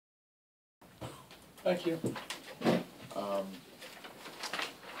Thank you.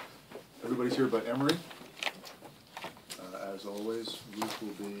 Everybody's here but Emery. As always, Ruth will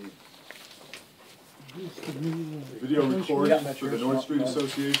be video recording for the North Street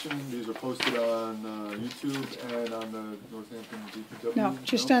Association. These are posted on YouTube and on the Northampton DPW. No,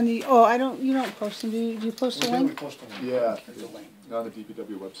 just on the, oh, I don't, you don't post them, do you post a We link? post a link. Yeah, It's a link. on the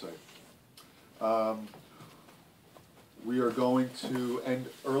DPW website. We are going to end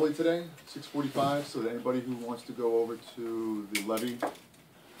early today, 6:45, so that anybody who wants to go over to the levy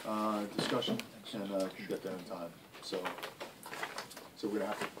discussion can get there in time. So we're gonna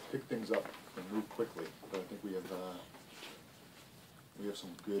have to pick things up and move quickly, but I think we have some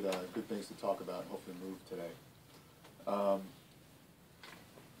good things to talk about and hopefully move today.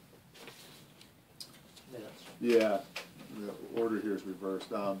 Yeah, the order here is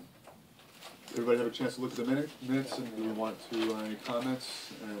reversed. Everybody have a chance to look at the minutes, and do we want to any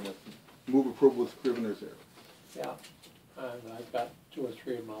comments? And Move approval with scriveners there. Yeah, and I've got 2 or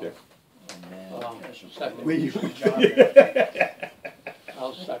 3 of them. Yeah. Second.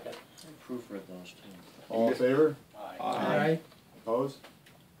 I'll second. Proofread those too. all in favor? Aye. Opposed?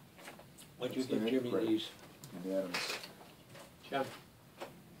 What'd you give Abstained? Jimmy Great. these? Unanimous. Jim?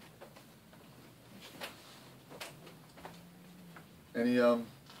 Any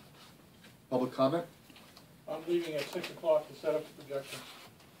public comment? I'm leaving at 6 o'clock to set up the projection.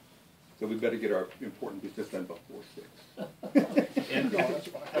 So we better get our important business done before 6. No, that's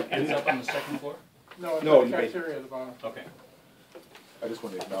fine. Ends up on the second floor? No, it's No, in the you- cafeteria at the bottom. Okay. I just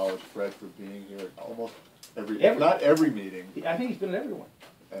want to acknowledge Fred for being here at almost Every- not every meeting, I think he's been at everyone.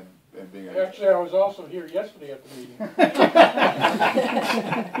 and being a Actually, I was also here yesterday at the meeting. How'd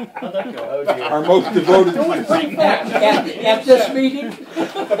that go? Our most devoted. Pretty fast. At this meeting?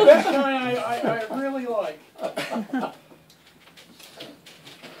 The best kind I really like.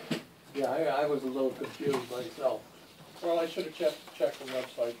 Yeah, I was a little confused myself. Well, I should have checked the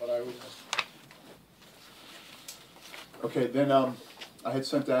website, but I was. Okay, then I had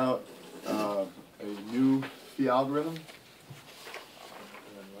sent out a new fee algorithm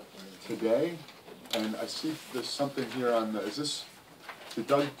today, and I see there's something here on the, did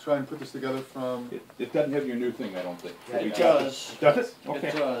Doug try and put this together from? It doesn't have your new thing, I don't think. It does. Does it? Okay.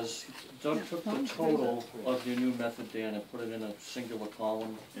 It does. Doug took the total of your new method, Dan, and put it in a singular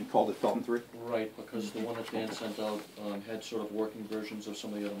column. And called it Felton 3? Right, because the one that Dan sent out had sort of working versions of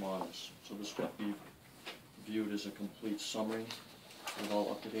some of the other models. So this would be viewed as a complete summary with all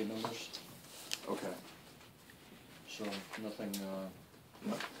up-to-date numbers. Okay. So nothing,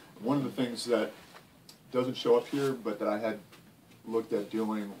 One of the things that doesn't show up here, but that I had looked at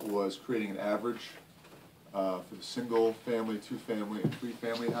doing, was creating an average for the single family, 2-family, and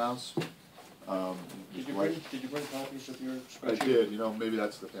 3-family house. did you like- bring copies of your I spreadsheet? did, you know, maybe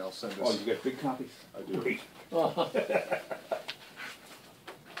that's the thing, I'll send Oh, this. you got big copies? I do. Great. I was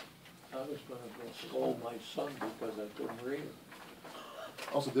gonna go scold my son because I couldn't read it.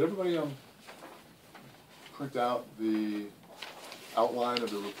 Also, did everybody print out the outline of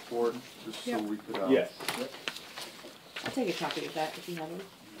the report, just so Yeah. we could? Yes. I'll take a copy of that if you have one.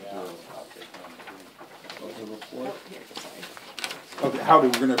 Of the report? Oh, here, sorry. Okay, how do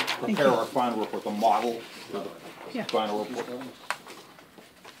we gonna prepare our final report, the model for the Yeah. final report?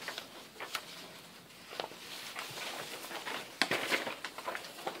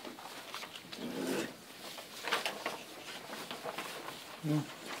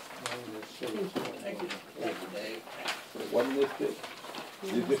 Thank you. Wasn't this big?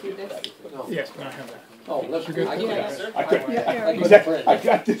 You want to see this? No. Yes, I have that. Oh, let's You're good. I Yeah, got it. I got, I couldn't exactly, print I it.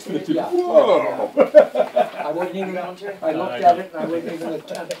 got this in the, Yeah. whoa! I wouldn't even, I looked at it and I wouldn't even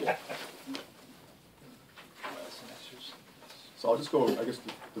attempt it. So I'll just go, I guess,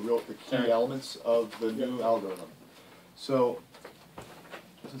 the key elements of the new algorithm. So,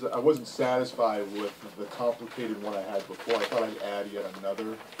 since I wasn't satisfied with the complicated one I had before, I thought I'd add yet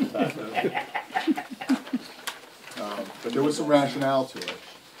another factor. But there was some rationale to it.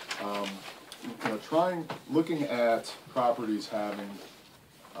 You know, looking at properties having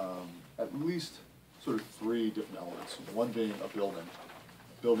at least sort of 3 different elements. One being a building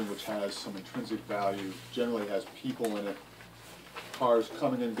which has some intrinsic value, generally has people in it, cars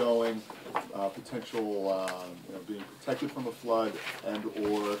coming and going, potential being protected from a flood, and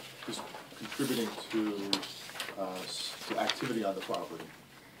or just contributing to activity on the property.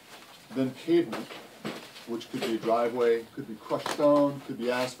 Then pavement, which could be a driveway, could be crushed stone, could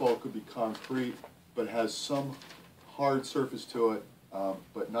be asphalt, could be concrete, but has some hard surface to it,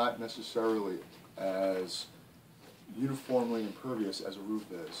 but not necessarily as uniformly impervious as a roof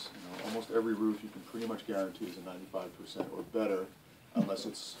is. You know, almost every roof you can pretty much guarantee is a 95% or better unless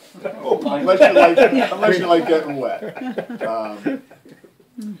it's, Oh, unless you like getting wet.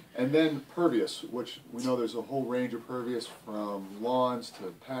 And then pervious, which we know there's a whole range of pervious from lawns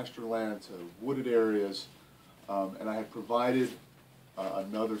to pasture land to wooded areas. And I had provided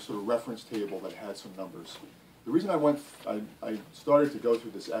another sort of reference table that had some numbers. The reason I started to go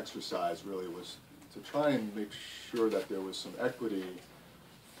through this exercise really was to try and make sure that there was some equity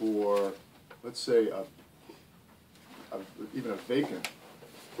for, let's say, even a vacant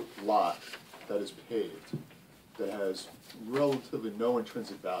lot that is paved, that has relatively no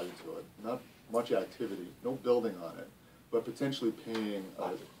intrinsic value to it, not much activity, no building on it, but potentially paying,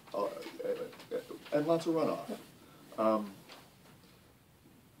 and lots of runoff.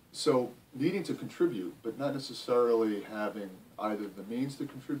 So needing to contribute, but not necessarily having either the means to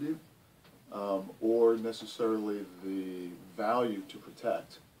contribute or necessarily the value to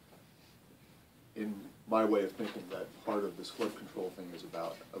protect. In my way of thinking, that part of this flood control thing is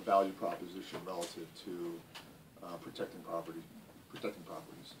about a value proposition relative to protecting properties.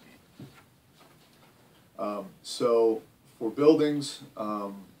 So for buildings,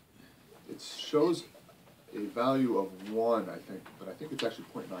 it shows a value of 1, I think, but I think it's actually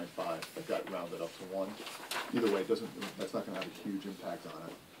 0.95 that got rounded up to 1. Either way, that's not going to have a huge impact on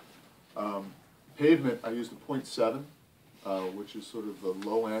it. Pavement, I used a 0.7, which is sort of the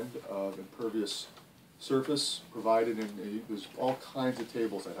low end of impervious surface provided in, there's all kinds of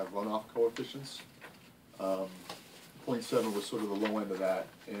tables that have runoff coefficients. 0.7 was sort of the low end of that,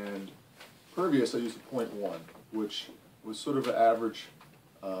 and pervious I used a 0.1, which was sort of an average.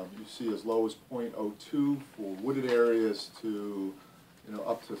 You see as low as 0.02 for wooded areas to,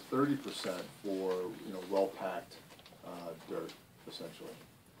 up to 30% for, well-packed dirt, essentially.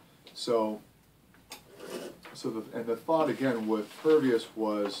 So the thought again with pervious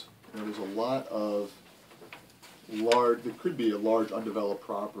was, there's a lot of there could be a large undeveloped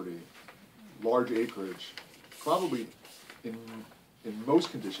property, large acreage, probably in most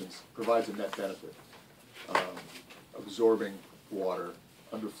conditions provides a net benefit, absorbing water.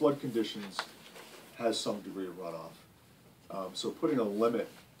 Under flood conditions, has some degree of runoff. So putting a limit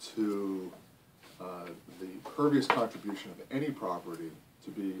to the pervious contribution of any property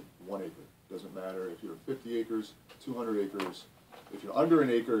to be 1 acre. Doesn't matter if you're 50 acres, 200 acres. If you're under an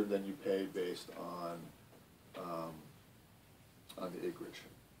acre, then you pay based on the acreage.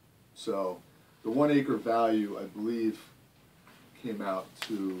 So the 1 acre value, I believe, came out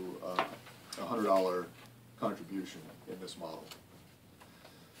to a $100 contribution in this model.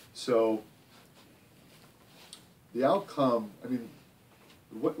 So the outcome,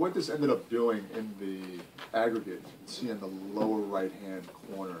 what this ended up doing in the aggregate, you can see in the lower right-hand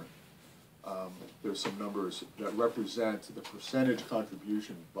corner, there's some numbers that represent the percentage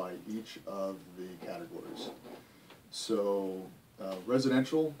contribution by each of the categories. So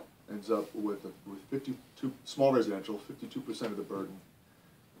residential ends up with 52, small residential, 52% of the burden,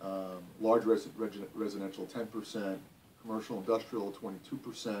 large residential 10%, commercial industrial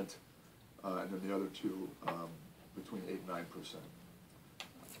 22%, and then the other two between 8 and 9%.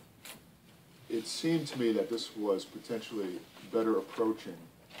 It seemed to me that this was potentially better approaching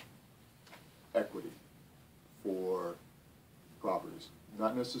equity for properties,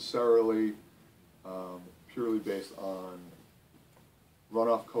 not necessarily purely based on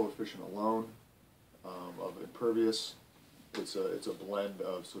runoff coefficient alone of impervious. It's a blend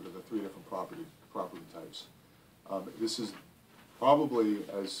of sort of the 3 different property types. This is probably,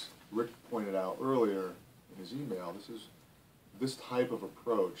 as Rick pointed out earlier in his email, this type of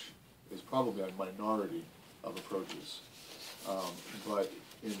approach is probably a minority of approaches. But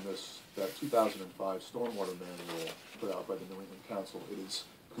in that 2005 stormwater manual put out by the New England Council, it is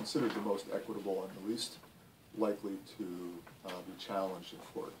considered the most equitable and the least likely to be challenged in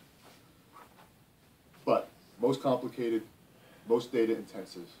court. But most complicated, most data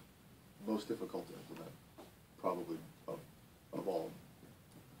intensive, most difficult to implement, probably of all.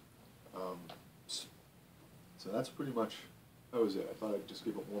 So that's pretty much, that was it. I thought I'd just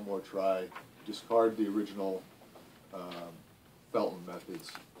give it one more try, discard the original Felton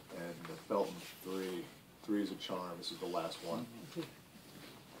methods, and the Felton 3 is a charm. This is the last one.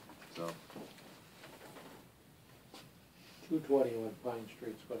 So 221 Pine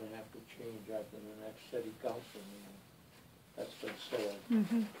Street's gonna have to change after the next city council meeting. That's been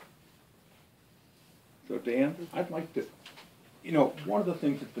said. So Dan, I'd like to, one of the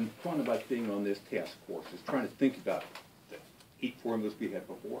things that's been fun about being on this task force is trying to think about the 8 formulas we had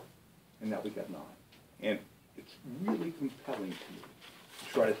before, and now we got 9. And it's really compelling to me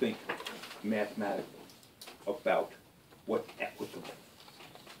to try to think mathematically about what's equitable.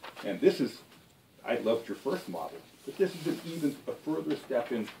 And this is, I loved your first model, But this is even a further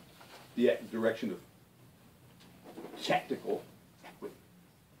step in the direction of technical equity.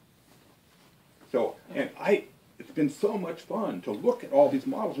 So, and it's been so much fun to look at all these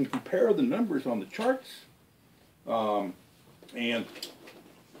models and compare the numbers on the charts. And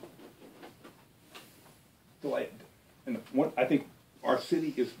so I think our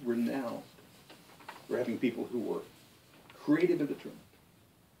city is renowned for having people who are creative and determined.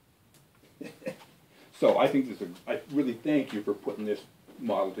 So I think I really thank you for putting this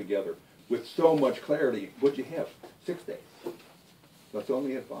model together with so much clarity. What'd you have? 6 days. Let's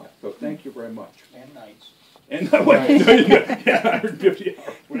only have 5. So thank you very much. And nights. And what, yeah, 150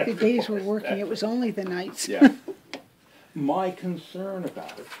 hours. The days we're working, it was only the nights. Yeah. My concern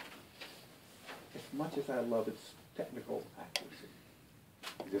about it, as much as I love its technical accuracy,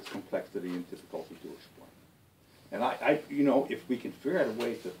 is its complexity and difficulty to explain. And you know, if we can figure out a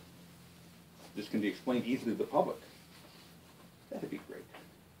way that this can be explained easily to the public, that'd be great.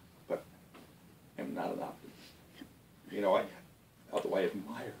 But I'm not an optimist. You know, although I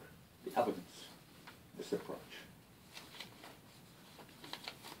admire the evidence of this approach.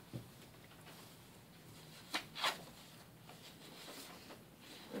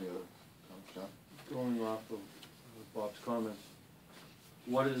 Any other comments, John? Going off of Bob's comments,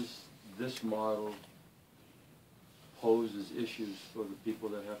 what does this model pose as issues for the people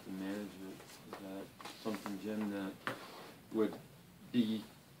that have to manage it? Is that something, Jim, that would be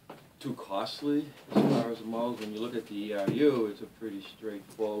too costly as far as the models? When you look at the ERU, it's a pretty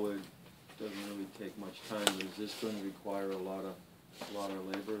straightforward, doesn't really take much time, but is this going to require a lot of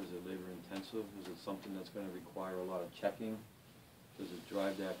labor? Is it labor intensive? Is it something that's going to require a lot of checking? Does it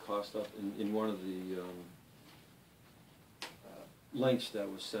drive that cost up? In one of the links that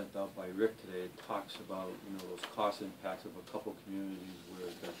was sent out by Rick today, it talks about, you know, those cost impacts of a couple communities where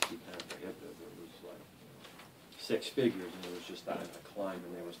it got to be kind of prohibitive. It was like 6 figures, and it was just starting to climb,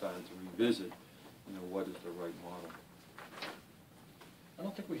 and they were starting to revisit, you know, what is the right model. I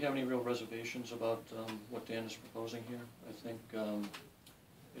don't think we have any real reservations about what Dan is proposing here. I think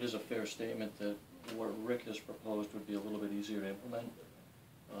it is a fair statement that what Rick has proposed would be a little bit easier to implement,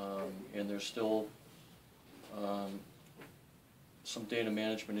 and there's still some data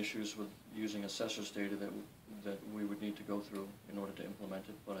management issues with using assessors data that we would need to go through in order to implement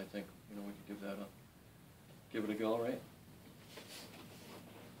it. But I think, you know, we could give it a go, right?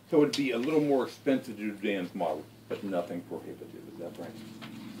 So it'd be a little more expensive to do Dan's model, but nothing prohibitive. Is that right?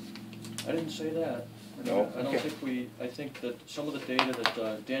 I didn't say that. No? I don't Okay. think I think that some of the data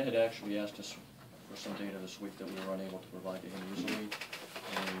that Dan had actually asked us for some data this week that we were unable to provide to him easily,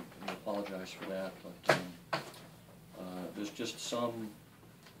 and we apologize for that, but there's just some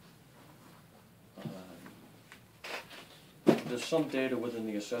there's some data within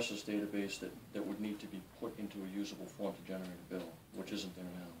the assessors database that would need to be put into a usable form to generate a bill, which isn't there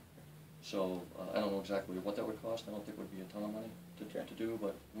now. So I don't know exactly what that would cost. I don't think it would be a ton of money to do,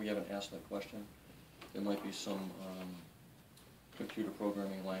 but we haven't asked that question. There might be some computer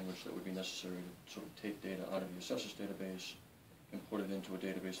programming language that would be necessary to sort of take data out of the assessors database and put it into a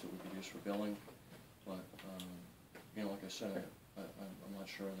database that would be used for billing. But you know, like I said, I'm not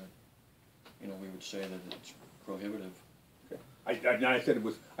sure that, you know, we would say that it's prohibitive. Okay.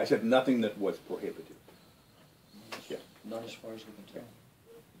 I said nothing that was prohibitive. Yeah. Not as far as we can tell.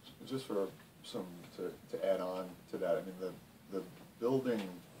 Just for to add on to that, I mean, the building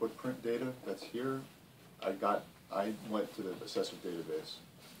footprint data that's here, I went to the assessor database,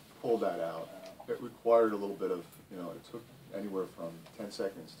 pulled that out. It required a little bit of, you know, it took anywhere from 10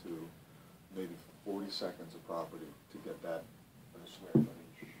 seconds to maybe 40 seconds of property to get that square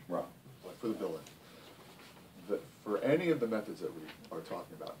footage. Right. For the building. For any of the methods that we are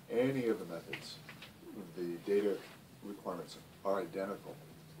talking about, any of the methods, the data requirements are identical,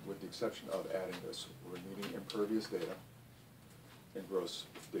 with the exception of adding this. We're needing impervious data and gross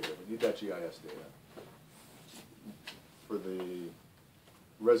data. We need that GIS data. For the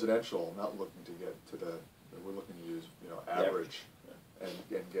residential, not looking to get to we're looking to use, you know, average and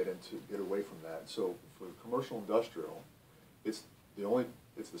get away from that. So for commercial industrial, it's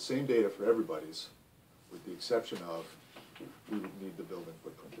the same data for everybody's, with the exception of we would need the building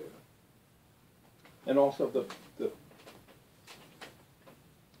footprint data. And also the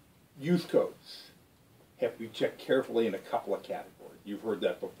use codes have to be checked carefully in a couple of categories. You've heard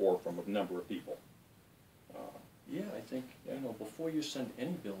that before from a number of people. Yeah, I think, you know, before you send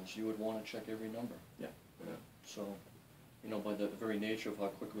any bills, you would want to check every number. Yeah. So, you know, by the very nature of how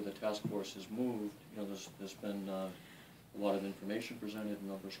quickly the task force has moved, you know, there's been a lot of information presented,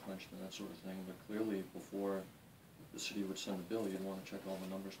 numbers crunched and that sort of thing, but clearly before the city would send a bill, you'd want to check all the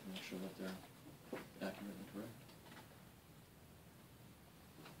numbers to make sure that they're accurate and correct.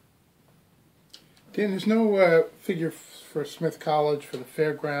 Dan, there's no figure for Smith College, for the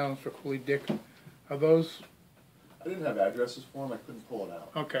fairgrounds, for Cooley Dick. Are those, I didn't have addresses for them, I couldn't pull it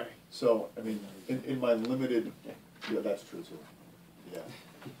out. okay. So, I mean, in my limited, yeah, that's true too, yeah.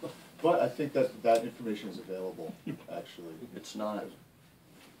 But I think that that information is available, actually. It's not,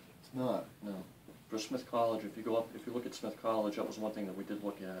 It's not. no. For Smith College, if you look at Smith College, that was one thing that we did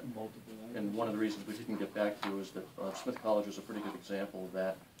look at. And one of the reasons we didn't get back to you is that Smith College is a pretty good example of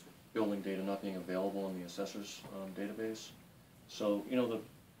that building data not being available in the assessor's database. So, you know,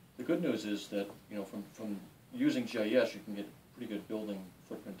 the good news is that, you know, from using GIS, you can get pretty good building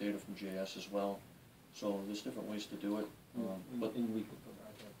footprint data from GIS as well. So there's different ways to do it. But And we could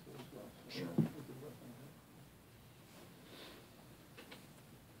provide that too as well. So Sure. we could work on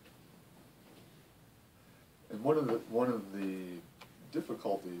that. And one of the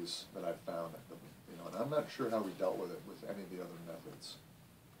difficulties that I found, you know, and I'm not sure how we dealt with it with any of the other methods.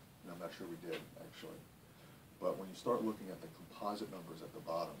 And I'm not sure we did, actually. But when you start looking at the composite numbers at the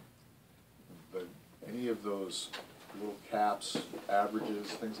bottom, any of those little caps, averages,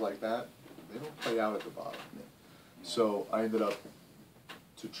 things like that, they don't play out at the bottom. So I ended up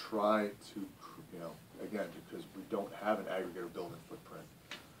to try to, you know, again, because we don't have an aggregator building footprint,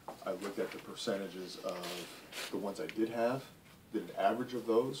 I looked at the percentages of the ones I did have, did an average of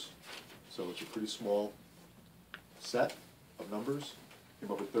those, so it's a pretty small set of numbers,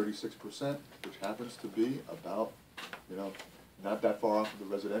 came up with 36%, which happens to be about, you know, not that far off of the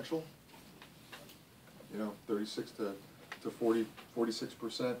residential, you know, 36 to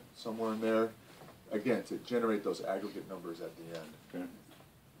 46%, somewhere in there, again, to generate those aggregate numbers at the end. Okay.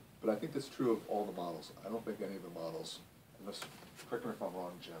 But I think that's true of all the models. I don't think any of the models, unless, correct me if I'm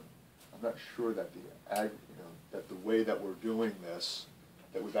wrong, Jim, I'm not sure that that the way that we're doing this,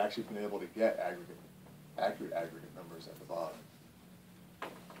 that we've actually been able to get accurate aggregate numbers at the bottom.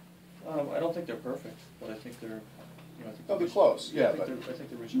 I don't think they're perfect, but I think they're, you know, I think They'll be close, yeah, I think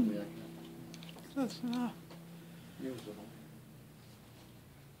they're reasonably accurate. Close enough. Usable.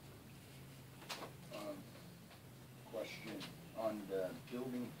 Question on the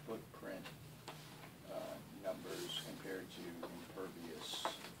building footprint numbers compared to impervious.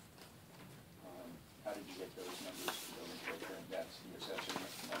 How did you get those numbers for building footprint? That's the assessor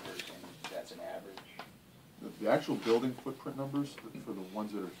numbers, and that's an average? The actual building footprint numbers for the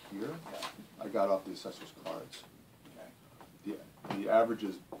ones that are here, Yeah. I got off the assessor's cards. Okay. The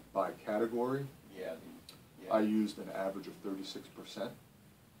averages by category, Yeah. I used an average of 36%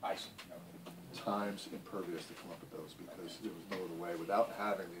 I see. Okay. times impervious to come up with those, because there was no other way, without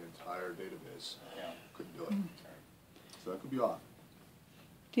having the entire database, Yeah. couldn't do it. So that could be off.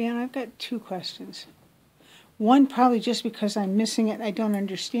 Dan, I've got two questions. One, probably just because I'm missing it, I don't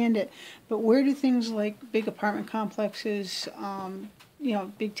understand it, but where do things like big apartment complexes, you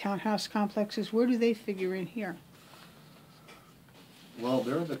know, big townhouse complexes, where do they figure in here? Well,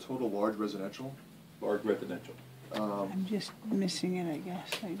 they're in the total large residential. Large residential. I'm just missing it, I guess.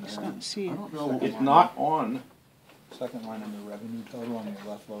 I just don't see I it. don't know. It's not on, Second line on the revenue total on the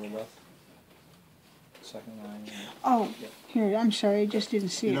left, lower left. Second line. Oh, here, I'm sorry, I just didn't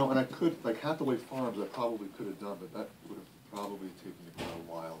see You it. know, and I could, like Hathaway Farms, I probably could have done, but that would have probably taken me quite a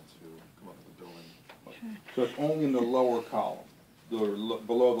while to come up with a building. so it's only in the lower column,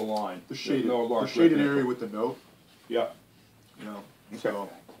 below the line. The There's shaded, no the large shaded residential. area with the note, Yeah, you know, okay, so.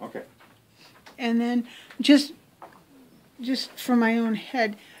 okay. And then, just for my own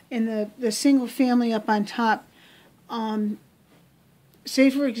head, in the single family up on top, say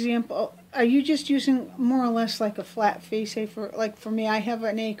for example, are you just using more or less like a flat fee? Say for me, I have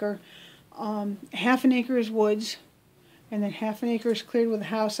an acre, half an acre is woods, and then half an acre is cleared with a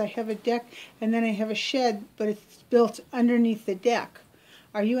house. I have a deck, and then I have a shed, but it's built underneath the deck.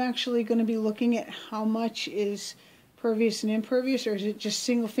 Are you actually going to be looking at how much is pervious and impervious, or is it just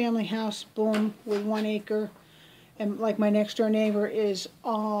single family house, boom, with 1 acre, and like my next door neighbor is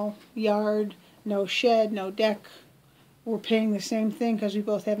all yard, no shed, no deck? We're paying the same thing because we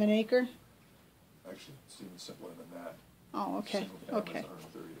both have an acre? Actually, it's even simpler than that. Oh, okay, Single family's okay.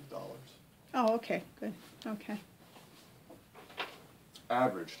 $138. Oh, okay, good, okay.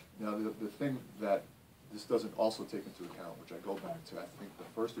 Averaged. Now, the thing that this doesn't also take into account, which I go back to, I think the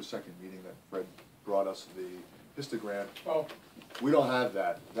first or second meeting that Fred brought us the histogram. Oh, We don't have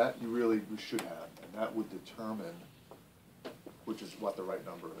that. That we should have, and that would determine which is what the right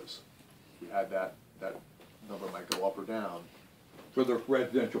number is. If we had that, that number might go up or down For the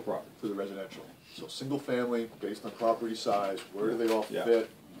residential property. for the residential. So single family, based on property size, where do they all Yeah. fit?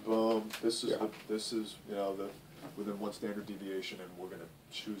 Boom, this is, Yeah. this is, you know, within one standard deviation, and we're gonna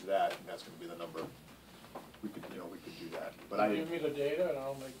choose that, and that's gonna be the number. We could do that, but give me the data and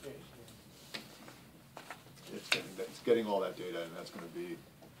I'll make case. it's getting all that data, and that's gonna be,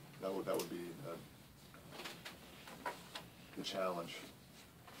 that would be the challenge.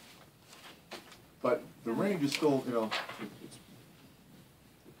 But the range is still, it's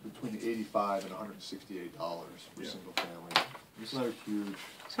between the $85 and $168 for single family. It's not a huge.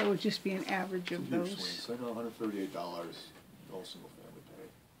 So it would just be an average of Huge those. swing. So $138 all single family pay,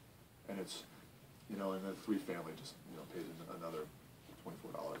 and it's, and the three family just pays another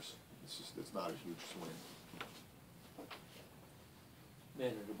 $24. It's not a huge swing.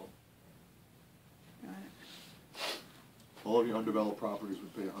 Manageable. Got it. All of your undeveloped properties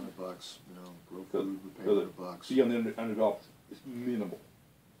would pay $100. Grow food would pay $100. See, on the undeveloped, it's minimal,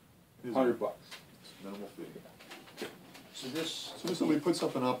 $100. It's minimal fee. So this, So we put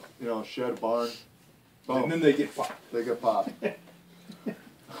something up, shed, barn, boom. And then they get popped. They get popped.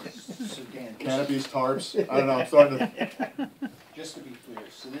 so Dan, Canopies, tarps, I don't know, I'm starting to. just to be clear,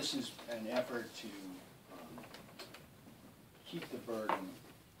 so this is an effort to keep the burden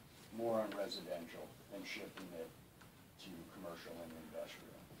more on residential and shifting it to commercial and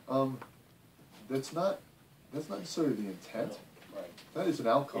industrial. That's not necessarily the intent. Right. That is an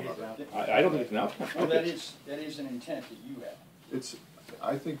outcome of it. I don't think it's an outcome. Well, that is an intent that you have.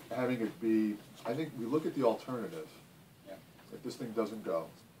 I think having it be, I think we look at the alternative. Yeah. If this thing doesn't go,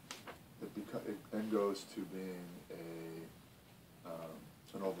 it then goes to being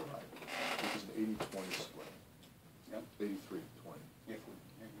an override, which is an 80-20 split. Yep. 83-20. If we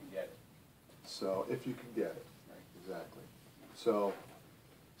get it. So if you can get it, Right. exactly. So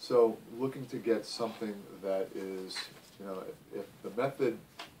looking to get something that is, if the method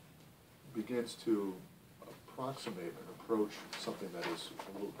begins to approximate and approach something that is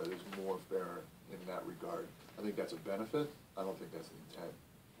more fair in that regard, I think that's a benefit. I don't think that's the intent.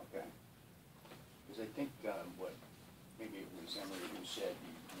 Okay. Because I think what, maybe it was Emery who said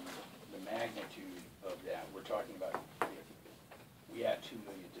the magnitude of that, we're talking about, if we add $2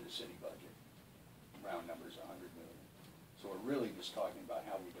 million to the city budget, round numbers, $100 million. So we're really just talking about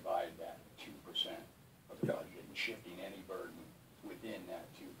how we divide that 2% of the budget and shifting any burden within that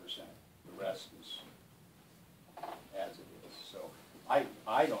 2%. The rest is as it is. So I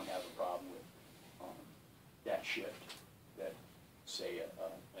don't have a problem with that shift that, say,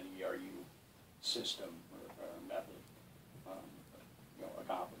 an ERU system or method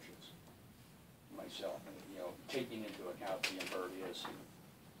accomplishes myself. And, taking into account the impervious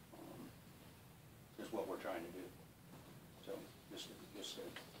is what we're trying to do. So just to,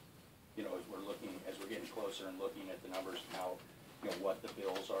 as we're getting closer and looking at the numbers and how, what the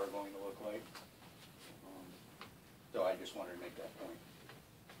bills are going to look like. So I just wanted to make that point.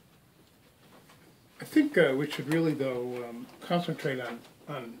 I think we should really, though, concentrate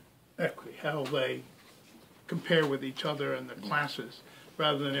on equity, how they compare with each other and the classes,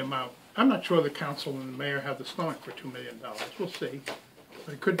 rather than the amount. I'm not sure the council and the mayor have the stomach for $2 million. We'll see.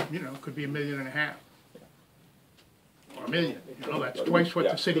 But it could, could be $1.5 million. Or $1 million. That's twice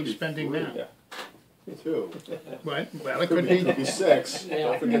what the city's spending now. Yeah. Two. But, well, it could be. It could be 6.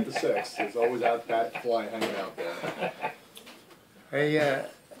 Don't forget the 6. There's always that fly hanging out there.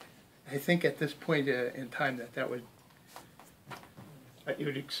 I think at this point in time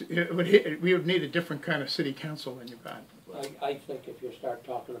we would need a different kind of city council than you've got. I think if you start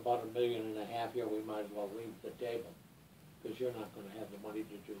talking about $1.5 million here, we might as well leave the table, because you're not gonna have the money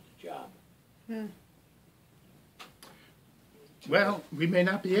to do the job. Yeah. Well, we may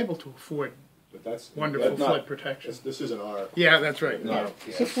not be able to afford But that's wonderful flood protection. This isn't our. Yeah, that's right. No.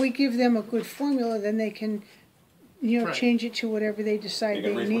 If we give them a good formula, then they can, Right. change it to whatever they decide They they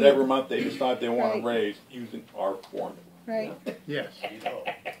can raise need. whatever amount they decide they want Right. to raise using our formula. Right, Yes.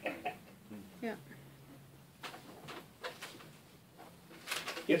 yeah.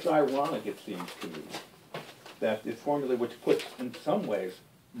 It's ironic, it seems to me, that this formula, which puts, in some ways,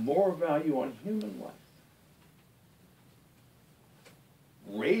 more value on human life,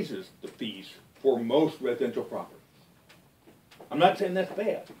 raises the fees for most residential properties. I'm not saying that's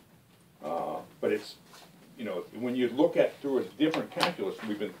bad, but it's, when you look at through a different calculus,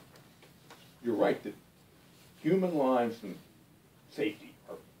 you're right, that human lives and safety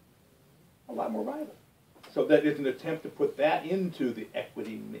are a lot more valuable. So that is an attempt to put that into the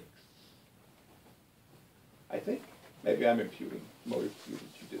equity mix. I think. Maybe I'm imputing motive to you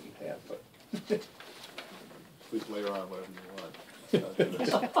that you didn't have, but. Please layer on whatever you want.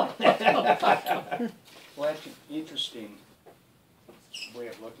 Well, that's an interesting way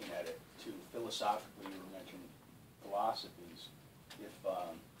of looking at it, too. Philosophically, you were mentioning philosophies.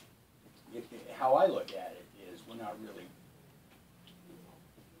 How I look at it is we're not really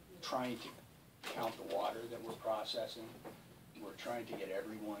trying to count the water that we're processing. We're trying to get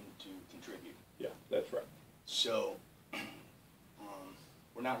everyone to contribute. Yeah, that's right. So,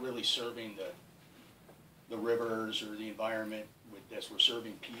 we're not really serving the rivers or the environment with this, we're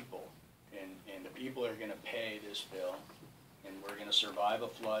serving people. And the people are gonna pay this bill, and we're gonna survive a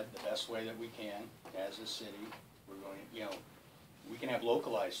flood the best way that we can as a city. We're going, you know, we can have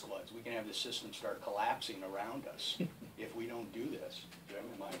localized floods, we can have the system start collapsing around us if we don't do this. Jim,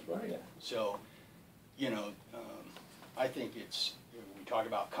 am I right? So, you know, I think it's, we talk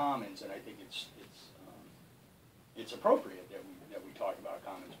about commons, and I think it's appropriate that we talk about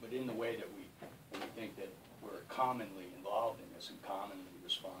commons, but in the way that we think that we're commonly involved in this and commonly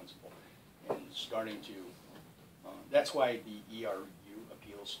responsible, and starting to, that's why the ERU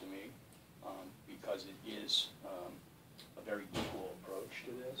appeals to me, because it is a very equal approach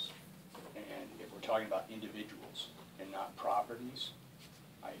to this, and if we're talking about individuals and not properties,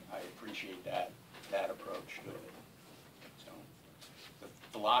 I appreciate that approach to it. So the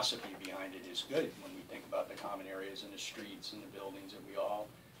philosophy behind it is good when we think about the common areas and the streets and the buildings that we all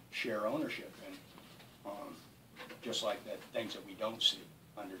share ownership in, just like the things that we don't see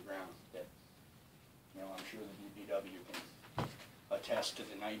underground that, you know, I'm sure the DPW can attest to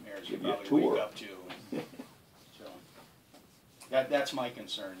the nightmares you probably wake up to. So that's my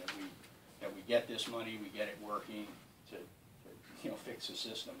concern, that we get this money, we get it working to you know, fix the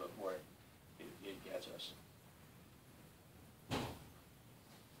system before it gets us.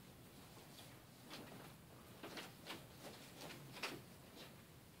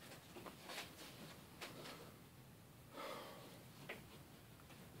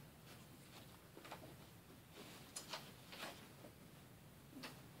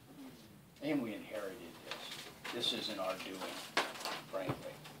 And we inherited this. This isn't our doing,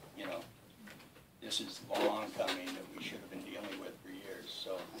 frankly. You know, this is long coming that we should have been dealing with for years.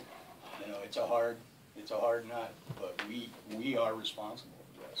 So, you know, it's a hard nut, but we are responsible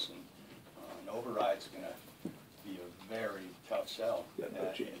for this, and an override's going to be a very tough sell.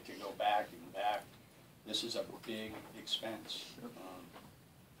 To go back and back, this is a big expense.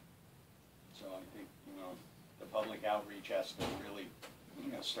 So I think, you know, the public outreach has to really,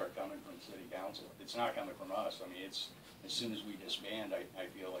 you know, start coming from city council. It's not coming from us. I mean, it's, as soon as we disband, I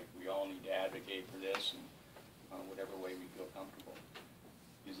feel like we all need to advocate for this in whatever way we feel comfortable.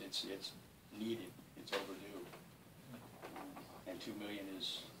 Because it's needed, it's overdue. And $2 million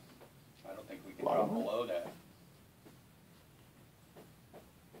is, I don't think we can drop below that.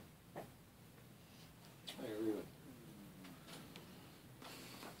 I agree with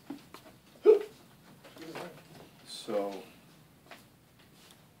So,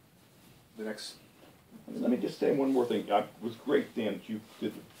 the next, Let me just say one more thing. It was great, Dan, that you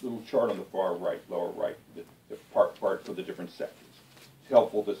did the little chart on the far right, lower right, the part for the different sections. It's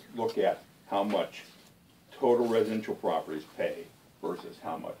helpful to look at how much total residential properties pay versus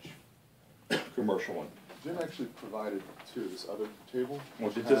how much commercial and. Jim actually provided too this other table.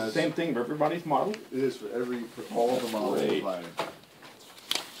 Was it the same thing for everybody's model? It is for all the models Great. provided.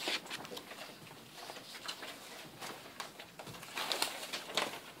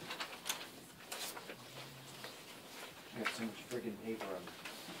 I got so much friggin' paper on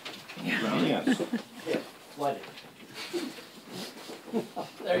Yes. Yeah, flooded.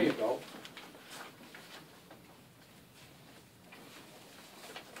 There you go.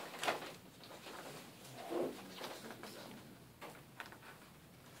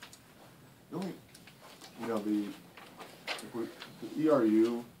 The only, you know, the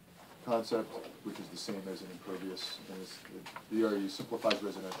ERU concept, which is the same as an impervious, and the ERU simplifies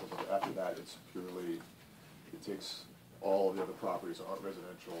residential, but after that, it's purely, it takes all of the other properties that aren't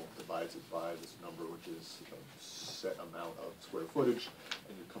residential, divides it by this number, which is a set amount of square footage,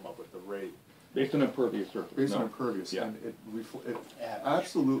 and you come up with the rate. Based on impervious surface. Based on no? impervious, Yeah. and it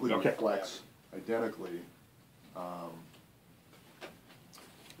absolutely Okay. reflects identically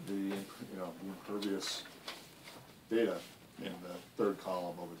the impervious data in the third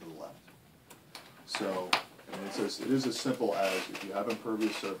column over to the left. So, and it says, it is as simple as if you have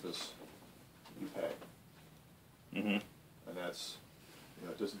impervious surface, you pay. Mm-hmm. And that's, you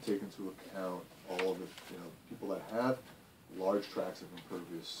know, it doesn't take into account all of the, you know, people that have large tracts of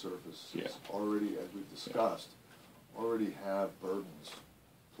impervious surface already, as we've discussed, already have burdens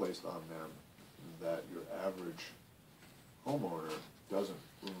placed on them that your average homeowner doesn't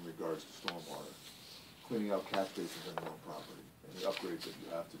in regards to stormwater. Cleaning out catch basins on your own property, and the upgrades that you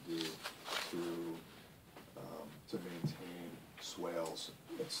have to do to maintain swales.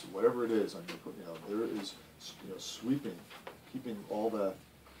 It's whatever it is on your, you know, there is, you know, sweeping, keeping all the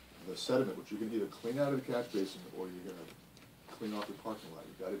sediment, which you can either clean out of the catch basin or you're gonna clean off your parking lot.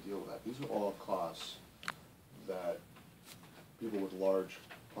 You've got to deal with that. These are all costs that people with large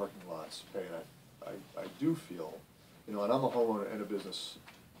parking lots pay. And I do feel, you know, and I'm a homeowner and a business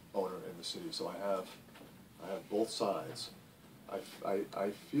owner in the city, so I have both sides.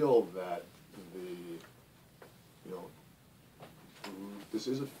 I feel that you know, this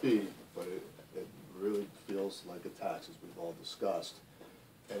is a fee, but it really feels like a tax, as we've all discussed.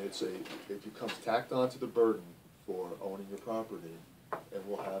 And it becomes tacked onto the burden for owning your property, and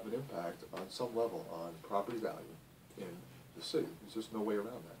will have an impact on some level on property value in the city. There's just no way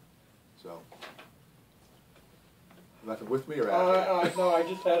around that. So, nothing with me or after? No, I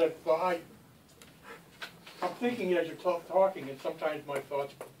just had a thought. I'm thinking as you're talking, and sometimes my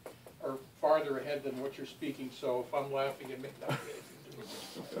thoughts are farther ahead than what you're speaking, so if I'm laughing, it may not be anything to do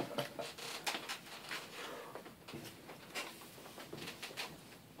with it.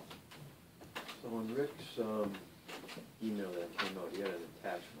 So on Rick's email that came out, he had an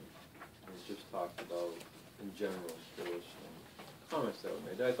attachment, and it just talked about, in general, there was some comments that were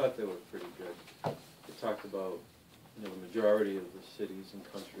made. I thought they were pretty good. It talked about, you know, the majority of the cities and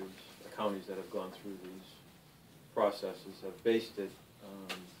countries, counties that have gone through these processes have based it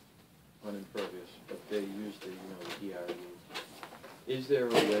on impervious, but they use the, you know, the ERU. Is there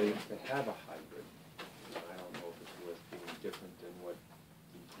a way to have a hybrid? You know, I don't know if it's worth being different than what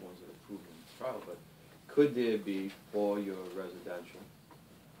the ones that are proven in the trial, but could there be for your residential,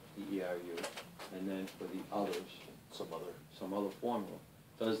 the ERU, and then for the others, some other formula?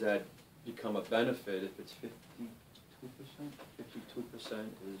 Does that become a benefit if it's 52%? 52%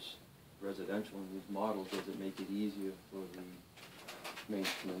 is residential in these models. Does it make it easier for the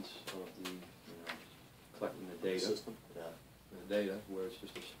maintenance of the, you know, collecting the data? System, yeah. The data, where it's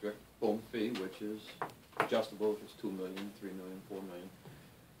just a strict boom fee, which is adjustable if it's 2 million, 3 million, 4 million.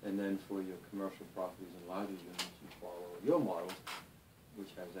 And then for your commercial properties and larger units, you follow your model,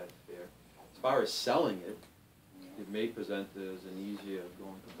 which has that fair. As far as selling it, it may present as an easier,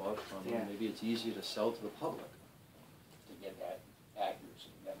 going to Bob's comment, Yeah. maybe it's easier to sell to the public. To get that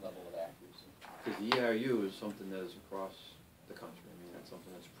accuracy, that level of accuracy. Because the ERU is something that is across the country. I mean, that's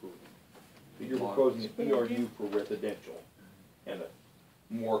something that's proven. So you're proposing an ERU for residential and a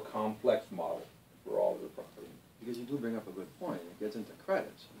more complex model for all of the property. Because you do bring up a good point. It gets into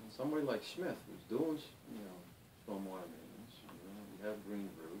credits. I mean, somebody like Smith, who's doing, you know, stormwater maintenance, you know, we have green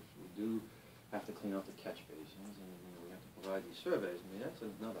roofs, we do have to clean out the catch basins, and, you know, we have to provide these surveys. I mean, that's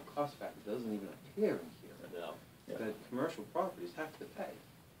another cost factor that doesn't even appear in here. Yeah. That commercial properties have to pay.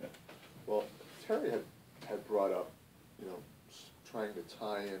 Well, Terry had brought up, you know, trying to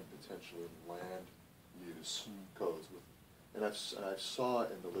tie in potentially land use codes with, and I saw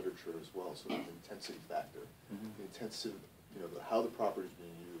in the literature as well, sort of the intensity factor. The intensity, you know, how the property is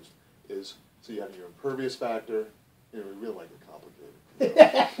being used is, so you have your impervious factor, you know, we really like it complicated.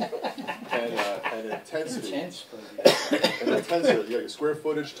 And intensity. And intensity, yeah, your square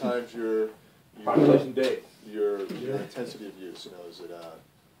footage times your Population days. Your intensity of use, you know, is it,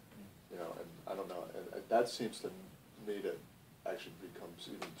 you know, and I don't know, and that seems to me to actually becomes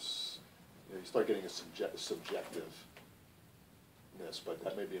even, you know, you start getting a subjectiveness, but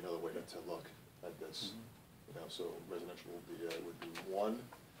that may be another way to look at this, you know, so residential would be 1,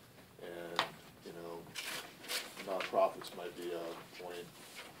 and, you know, nonprofits might be a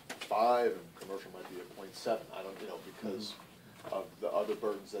 0.5, and commercial might be a 0.7, I don't, you know, because of the other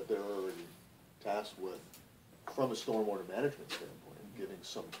burdens that they're already tasked with from a stormwater management standpoint, giving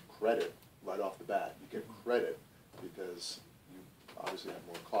some credit right off the bat. You get credit because you obviously have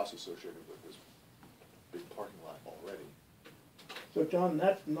more costs associated with this big parking lot already. So John,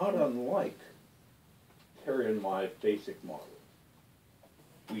 that's not unlike Terry and my basic model.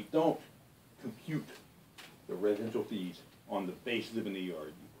 We don't compute the residential fees on the basis of an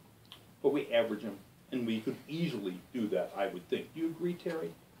ERU, but we average them, and we could easily do that, I would think. Do you agree,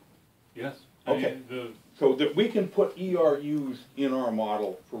 Terry? Yes. Okay. So that we can put ERUs in our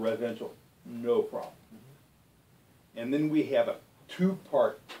model for residential, no problem. And then we have a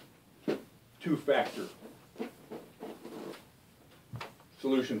two-factor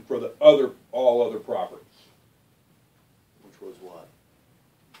solution for the all other properties. Which was what?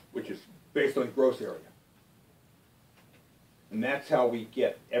 Which is based on gross area. And that's how we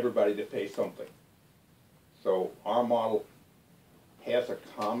get everybody to pay something. So our model has a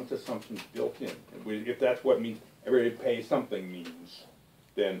common assumption built in. If that's what means everybody pays something means,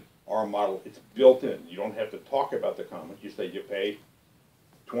 then our model, it's built in. You don't have to talk about the commons. You say you pay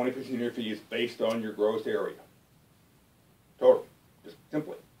 20% of your fees based on your gross area. Total, just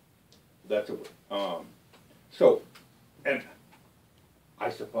simply. That's a so, and I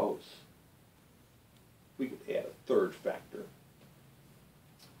suppose we could add a third factor,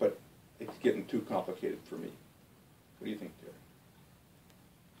 but it's getting too complicated for me. What do you think, Terry?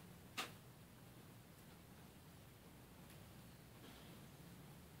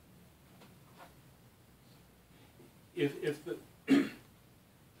 if the,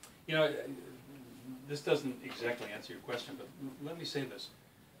 you know, this doesn't exactly answer your question, but let me say this.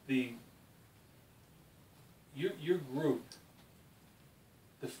 Your group,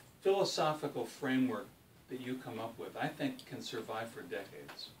 the philosophical framework that you come up with, I think can survive for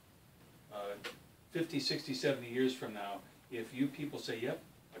decades. 50, 60, 70 years from now, if you people say, yep,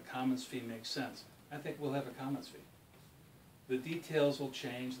 a commons fee makes sense, I think we'll have a commons fee. The details will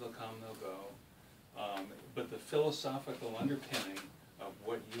change, they'll come, they'll go. But the philosophical underpinning of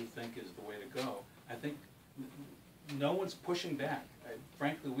what you think is the way to go, I think no one's pushing back.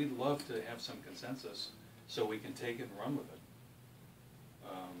 Frankly, we'd love to have some consensus so we can take it and run with it.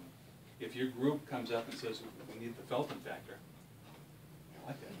 If your group comes up and says, we need the Felton factor, I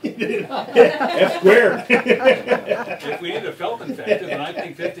like that. That's squared. If we need a Felton factor, then I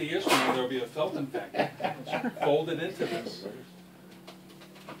think 50 years from now there'll be a Felton factor folded into this.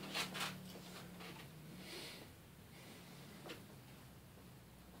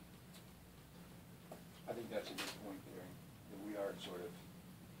 I think that's a good point there, that we are sort of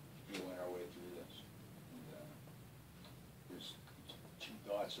feeling our way through this. And, there's two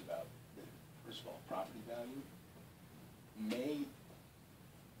thoughts about, first of all, property value may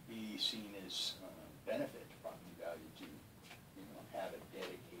be seen as benefit to property value to, have a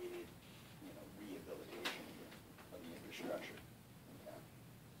dedicated, rehabilitation of the infrastructure.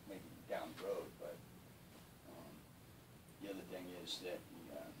 Maybe down the road, but the other thing is that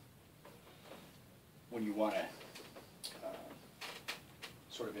when you want to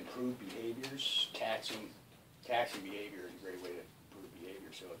sort of improve behaviors, taxing behavior is a great way to improve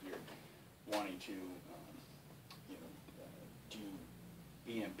behavior. So if you're wanting to, do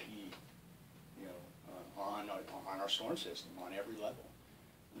BMP, on our storm system on every level,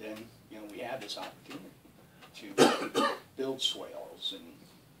 then we have this opportunity to build swales and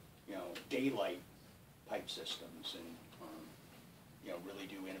daylight pipe systems and really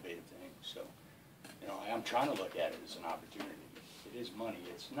do innovative things. So I'm trying to look at it as an opportunity. It is money.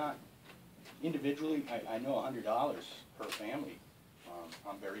 It's not individually. I know $100 per family.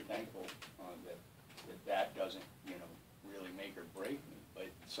 I'm very thankful that doesn't really make or break me. But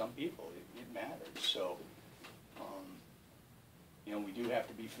some people it matters. So we do have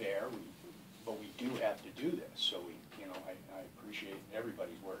to be fair. But we do have to do this. So I appreciate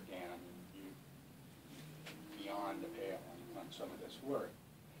everybody's work, and you beyond the pale on some of this work.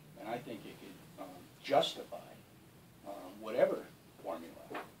 And I think it could justify whatever formula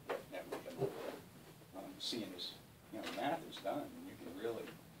that we can look at. Seeing as math is done, you can really,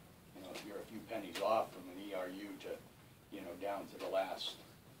 if you're a few pennies off from an ERU to down to the last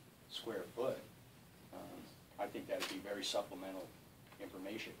square foot, I think that would be very supplemental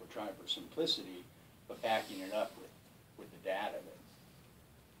information. We're trying for simplicity, but backing it up with the data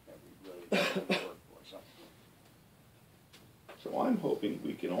that we really work for. So I'm hoping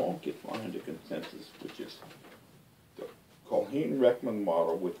we can all get behind a consensus, which is the Culhane-Reckman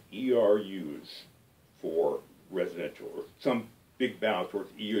model with ERUs for residential, or some big bound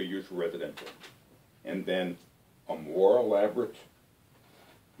towards ERUs for residential, and then a more elaborate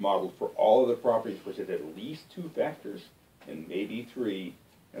model for all of the properties, which is at least 2 factors and maybe 3,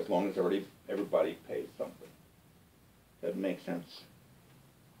 as long as everybody pays something. That makes sense.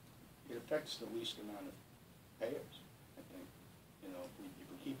 It affects the least amount of payers, I think. If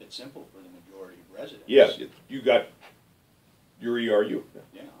we keep it simple for the majority of residents. Yes, you got your ERU.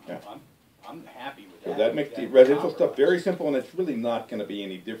 Yeah. I'm happy with So that. that makes the residential stuff very simple, and it's really not going to be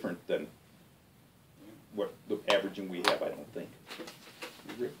any different than what the averaging we have, I don't think. You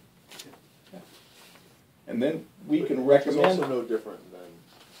agree? Yeah. And then we can recommend. It's also no different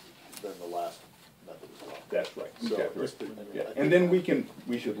than the last method as well. That's right. So Exactly just right. to- Yeah. And then we can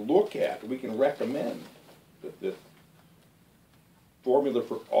recommend that this formula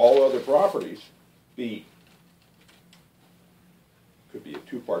for all other properties could be a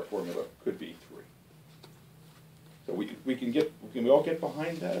 2-part formula, could be 3. So we all get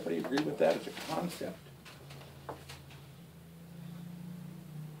behind that? Everybody agree with that as a concept?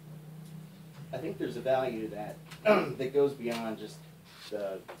 I think there's a value to that that goes beyond just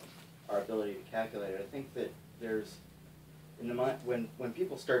our ability to calculate it. I think that there's, when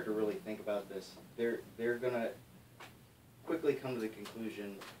people start to really think about this, they're going to quickly come to the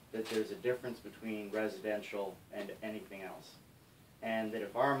conclusion that there's a difference between residential and anything else. And that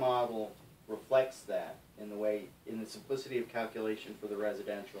if our model reflects that in the simplicity of calculation for the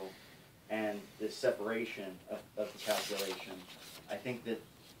residential and the separation of the calculation, I think that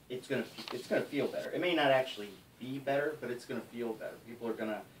it's gonna feel better. It may not actually be better, but it's gonna feel better. People are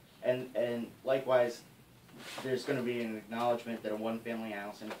gonna, and likewise, there's gonna be an acknowledgement that a 1-family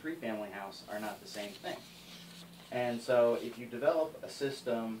house and a 3-family house are not the same thing. And so if you develop a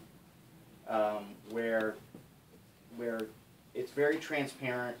system where it's very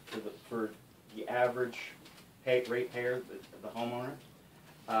transparent for the average ratepayer, the homeowner,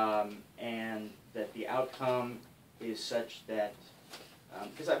 and that the outcome is such that,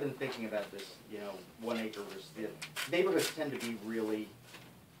 because I've been thinking about this, 1 acre versus the neighborhoods tend to be really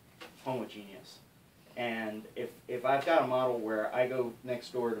homogeneous. And if I've got a model where I go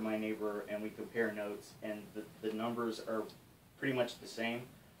next door to my neighbor and we compare notes and the numbers are pretty much the same,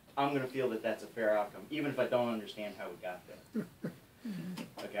 I'm going to feel that that's a fair outcome, even if I don't understand how we got there.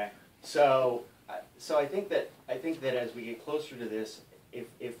 Okay, so I think that as we get closer to this,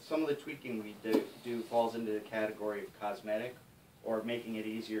 if some of the tweaking we do falls into the category of cosmetic or making it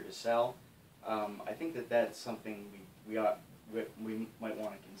easier to sell, I think that that's something we might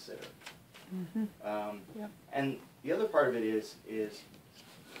want to consider. And the other part of it is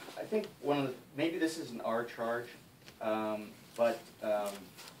I think maybe this isn't our charge, but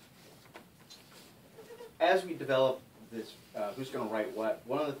as we develop this, who's going to write what,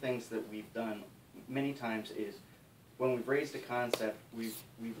 one of the things that we've done many times is when we've raised a concept, we've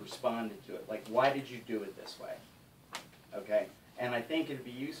responded to it. Like, why did you do it this way? Okay, and I think it'd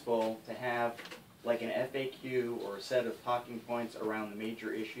be useful to have like an FAQ or a set of talking points around the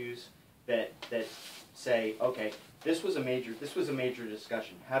major issues that say, okay, this was a major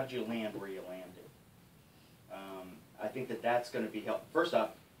discussion. How did you land where you landed? I think that's going to be helpful. First off,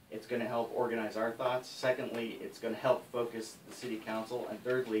 it's going to help organize our thoughts. Secondly, it's going to help focus the city council. And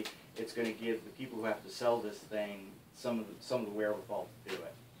thirdly, it's going to give the people who have to sell this thing some of the wherewithal to do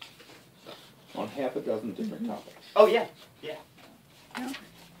it. On half a dozen different topics. Oh yeah, yeah.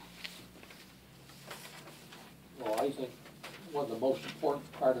 Well, I think one of the most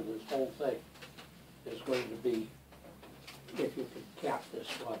important part of this whole thing is going to be if you can cap this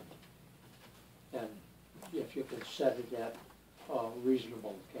fund, and if you can set it at a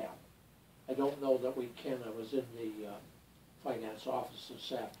reasonable cap. I don't know that we can. I was in the finance office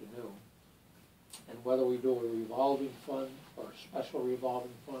this afternoon, and whether we do a revolving fund or a special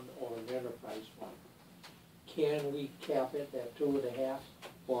revolving fund or an enterprise fund, can we cap it at 2.5,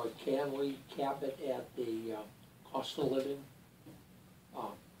 or can we cap it at the cost of living?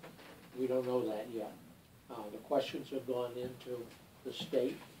 We don't know that yet. The questions have gone into the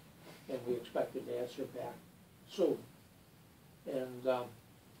state, and we expect an answer back soon. And I'll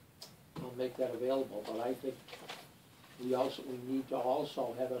make that available, but I think we need to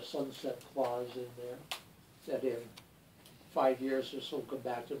also have a sunset clause in there, that in 5 years this will come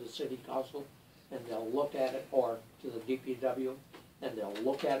back to the city council, and they'll look at it, or to the DPW, and they'll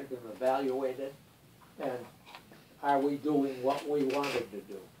look at it and evaluate it, and are we doing what we wanted to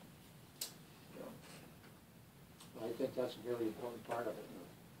do? I think that's a really important part of it.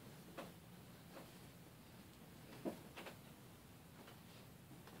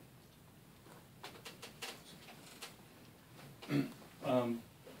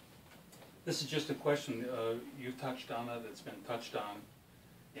 This is just a question you touched on it, it's been touched on,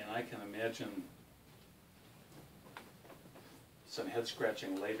 and I can imagine some head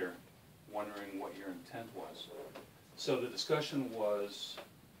scratching later, wondering what your intent was. So the discussion was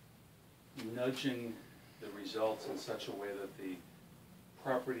nudging the results in such a way that the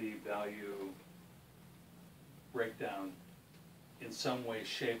property value breakdown in some way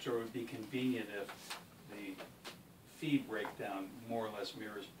shapes, or it would be convenient if the fee breakdown more or less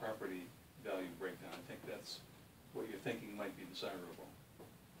mirrors property value breakdown. I think that's what you're thinking might be desirable.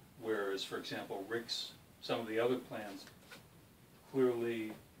 Whereas, for example, some of the other plans,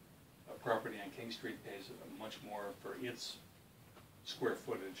 clearly a property on King Street pays much more for its square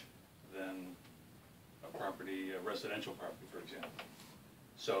footage than a residential property, for example.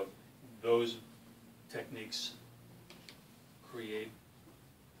 So those techniques create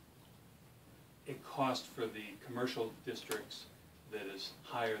a cost for the commercial districts that is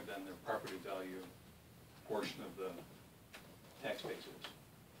higher than their property value portion of the tax basis.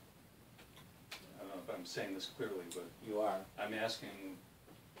 I don't know if I'm saying this clearly, but You are. I'm asking,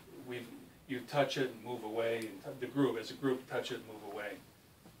 you touch it and move away, and the group, as a group, touch it and move away.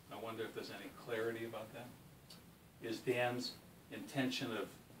 I wonder if there's any clarity about that. Is Dan's intention of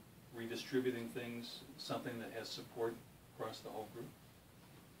redistributing things something that has support across the whole group?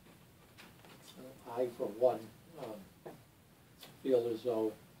 I, for one, feel as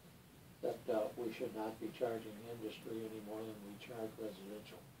though that we should not be charging industry any more than we charge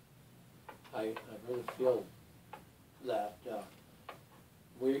residential. I really feel that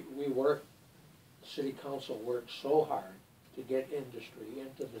city council worked so hard to get industry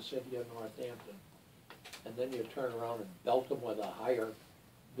into the city of Northampton, and then you turn around and belt them with a higher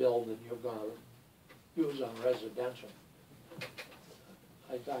bill than you're gonna use on residential.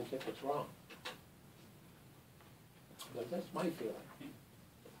 I think it's wrong. But that's my feeling.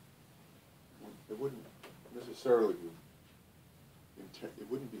 It wouldn't necessarily be, it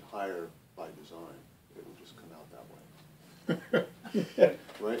wouldn't be higher by design, it would just come out that way.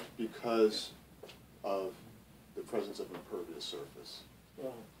 Right, because of the presence of impervious surface.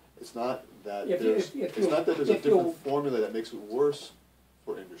 Well, It's not that If you- there's, if it's you- not that there's a if you- different formula that makes it worse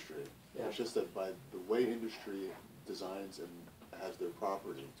for industry. Yeah. It's just that by the way industry designs and has their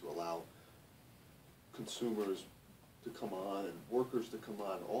property to allow consumers to come on and workers to come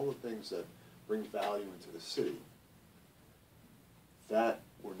on, all the things that bring value into the city, that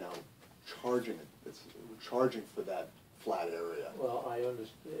we're now charging, we're charging for that flat area. well, I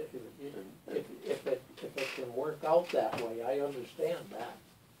understand, if it can work out that way, I understand that.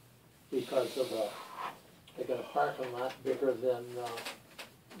 Because of they got a parking lot bigger than,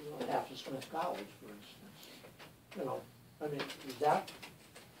 half of Smith College, for instance. I mean, that,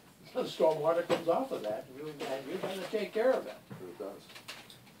 the stormwater comes off of that, and you're gonna take care of it. It does.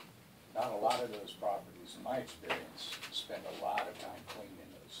 Not a lot of those properties, in my experience, spend a lot of time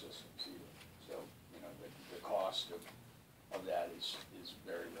cleaning those systems either. So, the cost of that is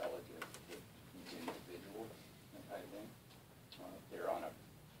very relative to each individual, that kind of thing. If they're on a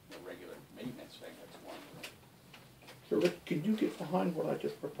regular maintenance thing, that's one thing. So Rick, can you get behind what I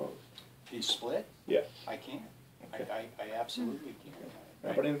just proposed? The split? Yes. I can. I absolutely can.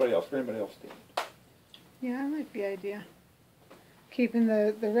 How about anybody else? Stand? Yeah, I like the idea. Keeping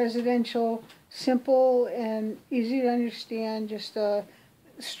the residential simple and easy to understand, just a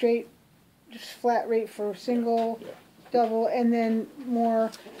straight, just flat rate for single, Yeah. double, and then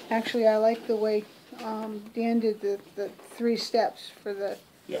more, actually, I like the way Dan did the 3 steps for the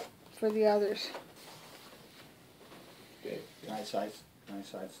others. Okay. Can I sidestep that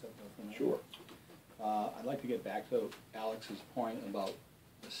for a minute? Sure. I'd like to get back to Alex's point about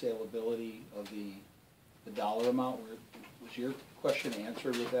the saleability of the dollar amount. Was your question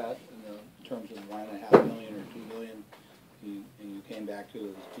answered with that in terms of $1.5 million or $2 million? And you came back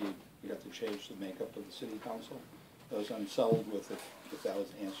to you have to change the makeup of the city council? I was unsettled with if that was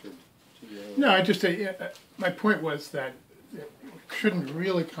answered to your... No, I just, my point was that we shouldn't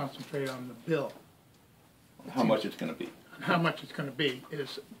really concentrate on the bill. How much it's gonna be? How much it's gonna be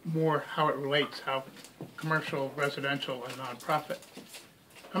is more how it relates, how commercial, residential, and nonprofit.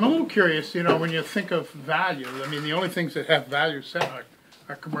 I'm a little curious, when you think of value, I mean, the only things that have value set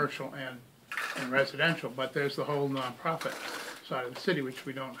are commercial and residential, but there's the whole nonprofit side of the city, which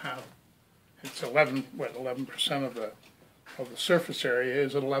we don't have. It's 11% of the surface area,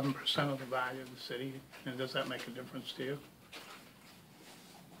 is it 11% of the value of the city, and does that make a difference to you?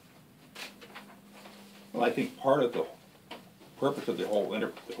 Well, I think part of the purpose of the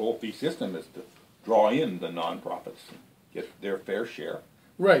whole fee system is to draw in the nonprofits and get their fair share.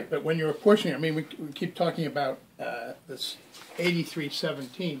 Right, but when you're apportioning, I mean, we keep talking about this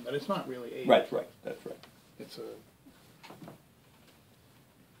 8317, but it's not really 80. Right, that's right. It's a...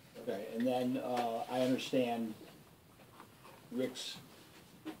 Okay, and then I understand Rick's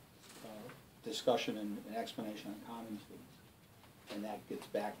discussion and explanation on commons fees. And that gets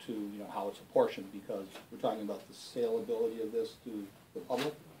back to, how it's apportioned, because we're talking about the saleability of this to the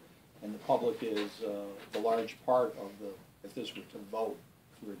public. And the public is the large part of if this were to vote,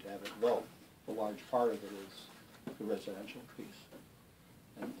 if we were to have it vote, the large part of it is the residential piece.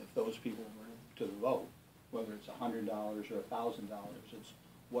 And if those people were to vote, whether it's $100 or $1,000, it's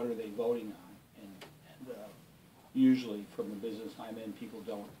what are they voting on? And usually from the business I'm in, people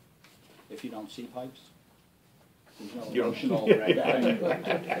don't, if you don't see pipes, there's no emotional value.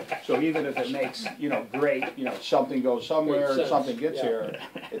 So even if it makes, great, something goes somewhere, something gets here,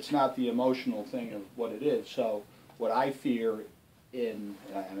 it's not the emotional thing of what it is. So what I fear and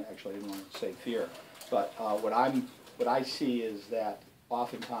actually I didn't want to say fear, but what I see is that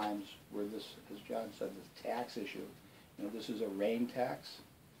oftentimes where this, as John said, this tax issue, this is a rain tax,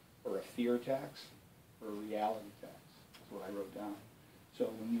 or a fear tax, or a reality tax. That's what I wrote down. So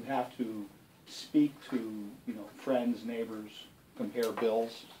when you have to speak to, friends, neighbors, compare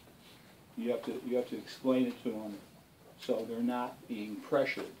bills, you have to explain it to them so they're not being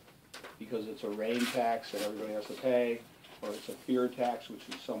pressured because it's a rain tax that everybody has to pay, or it's a fear tax, which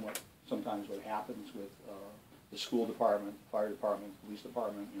is sometimes what happens with the school department, fire department, police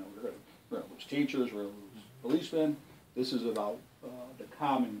department. We're going to lose teachers, we're going to lose policemen. This is about the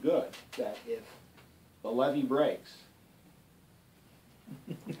common good, that if the levee breaks,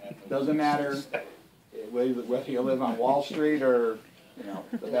 doesn't matter whether you live on Wall Street or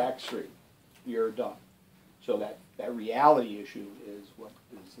the back street, you're done. So that reality issue is what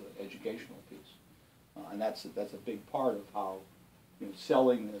is the educational piece. And that's a big part of how, you know,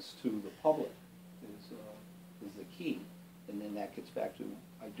 selling this to the public is the key. And then that gets back to,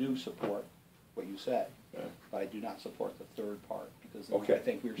 I do support what you said, but I do not support the third part, because then I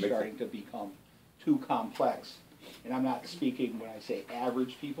think we're starting to become too complex. And I'm not speaking, when I say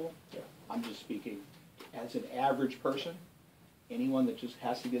average people, I'm just speaking as an average person. Anyone that just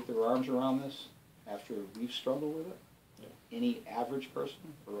has to get their arms around this after we've struggled with it, any average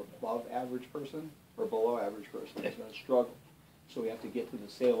person or above average person or below average person is gonna struggle. So we have to get to the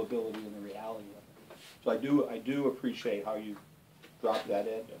saleability and the reality of it. So I do appreciate how you dropped that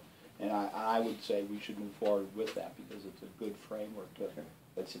in. And I would say we should move forward with that, because it's a good framework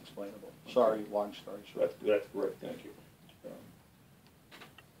that's explainable. Sorry, long story short. That's great, thank you.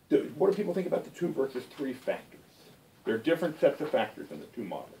 What do people think about the 2 versus 3 factors? There are different sets of factors in the 2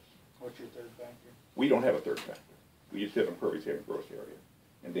 models. What's your third factor? We don't have a third factor. We just have impervious area and gross area.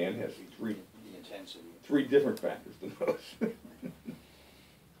 And Dan has The intensity. 3 different factors than those.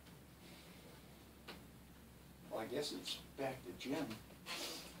 Well, I guess it's back to Jim.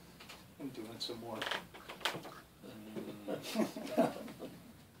 I'm doing some more.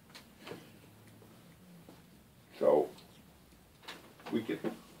 So, we could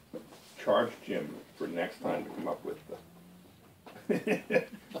charge Jim for next time to come up with the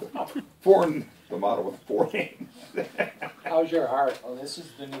model with 4 names. How's your heart? Oh, this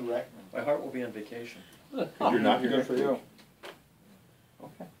is the new recommendation. My heart will be on vacation. You're not here Good next for week. you.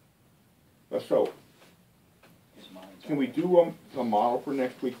 Okay. So, can we do a model for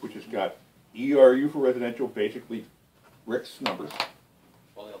next week, which has got ERU for residential, basically Rick's numbers?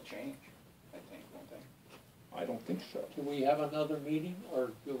 Well, they'll change, I think, won't they? I don't think so. Do we have another meeting,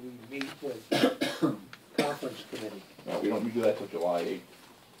 or do we meet with conference committee? No, we don't do that till July 8th.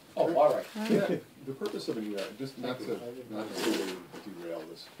 Oh, all right. The purpose of an ERU, just not to derail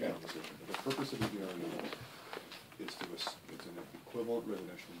this conversation, but the purpose of an ERU is it's an equivalent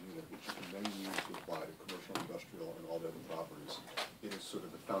residential unit, which you can then use to apply to commercial, industrial, and all the other properties. It is sort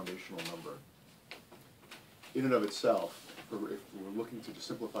of the foundational number. In and of itself, if we're looking to just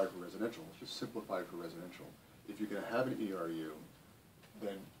simplify for residential, let's just simplify for residential. If you're gonna have an ERU,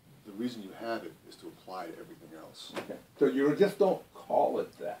 then the reason you have it is to apply to everything else. Okay. So you just don't call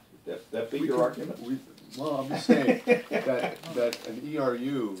it that. That be your argument? Well, I'm just saying that an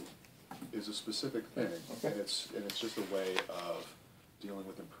ERU is a specific thing, and it's just a way of dealing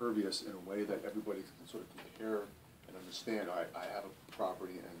with impervious in a way that everybody can sort of compare and understand. I have a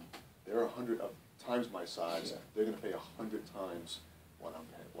property, and they're 100 times my size. They're going to pay 100 times what I'm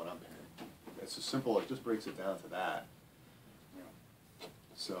paying. It's as simple. It just breaks it down to that.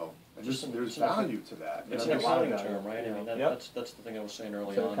 So, and there's value to that. It's an accounting term, right? I mean, that's the thing I was saying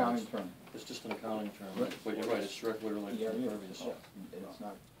early on. It's an accounting term. It's just an accounting term, but you're right, it's directly related to impervious. It's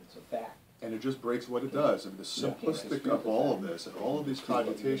not, it's a fact. And it just breaks what it does. I mean, the simplistic of all of this and all of these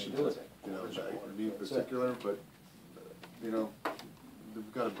cogitations, you know, me in particular, but, you know,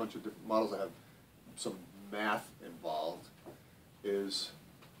 we've got a bunch of different models that have some math involved, is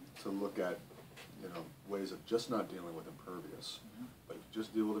to look at, you know, ways of just not dealing with impervious. But if you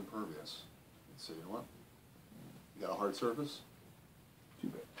just deal with impervious, and say, you know what, you got a hard surface? Too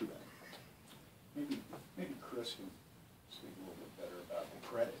bad. Maybe Chris can speak a little bit better about the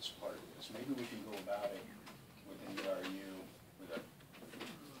credits part of this. Maybe we can go about it with an ERU with a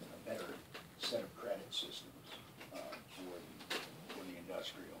better set of credit systems for the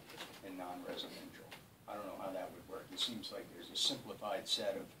industrial and non-residential. I don't know how that would work. It seems like there's a simplified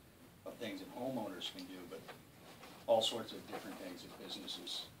set of things that homeowners can do, but all sorts of different things that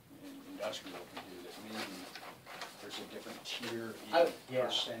businesses and industrial can do that maybe there's a different tier in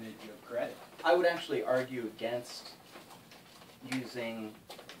percentage of credit. I would actually argue against using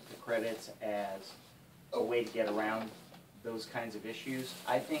the credits as a way to get around those kinds of issues.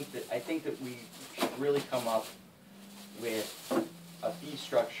 I think that we should really come up with a fee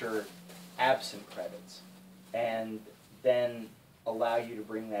structure absent credits, and then allow you to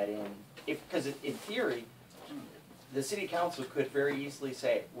bring that in. Because in theory, the city council could very easily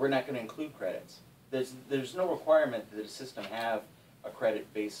say, we're not going to include credits. There's no requirement that the system have a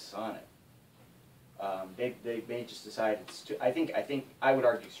credit basis on it. They may just decide it's too. I think I would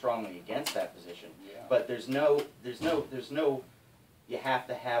argue strongly against that position. Yeah. But there's no. You have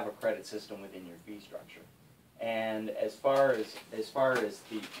to have a credit system within your fee structure. And as far as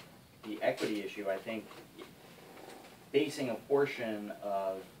the equity issue, I think basing a portion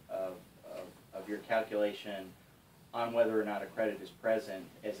of your calculation on whether or not a credit is present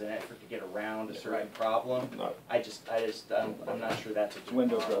as an effort to get around a certain problem, I'm not sure that's a good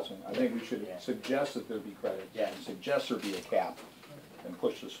Window model. dressing. I think we should suggest that there be credit. Yeah. Suggest there be a cap and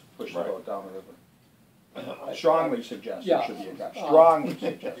push the boat down the river. Strongly suggest there Yeah. should be a cap, strongly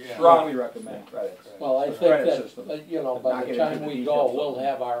suggest, Yeah. strongly recommend credits. Well, I The think credit that, system. you know, Not by the get time into the we go, details. we'll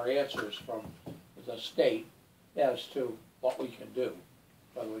have our answers from the state as to what we can do.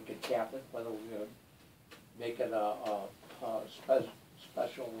 Whether we can cap it, whether we're gonna make it a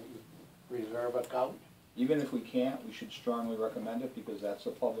special reserve account. Even if we can't, we should strongly recommend it, because that's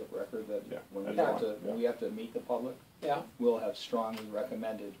a public record that Yeah. when Yeah. we have to meet the public, Yeah, we'll have strongly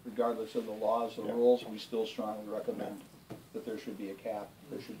recommended, regardless of the laws, the rules, we still strongly recommend that there should be a cap,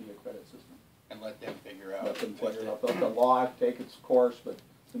 there should be a credit system. And let them figure out. Let them what figure the- out, let the law take its course, but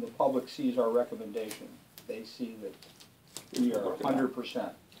when the public sees our recommendation, they see that we are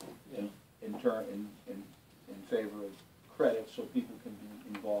 100% yeah. in favor of credit, so people can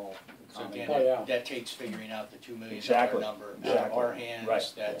be involved. with the So common again, Oh, yeah. that takes figuring out the $2 million Exactly. number out of Exactly. our hands,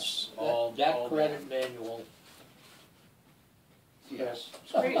 Right. that's That- all. That all credit manual Yes.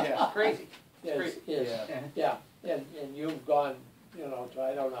 It's crazy, yeah, it's crazy. is, Yeah. yeah, and you've gone, you know, to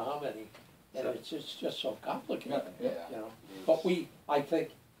I don't know how many, and it's just so complicated, Yeah. you know. But I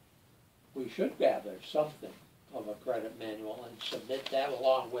think we should gather something of a credit manual and submit that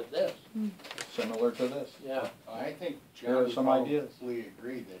along with this, Similar to this. yeah. I think Here John are would some ideas. probably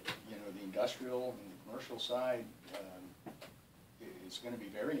agree that, you know, the industrial and the commercial side, is gonna be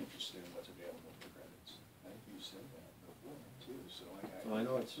very interested in what's available for credits. I think you said that before too, so Well, I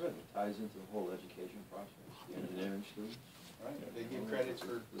know it ties into the whole education process, the engineering students. right, they give credits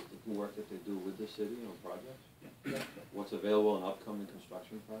for, The work that they do with the city on projects, what's available in upcoming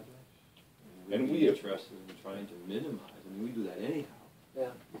construction projects. And We'd we be have- interested in trying to minimize, I mean, we do that anyhow.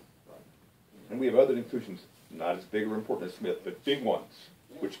 Yeah. But, And we have other institutions, not as big or important as Smith, but big ones,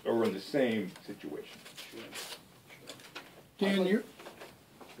 which are in the same situation. Dan,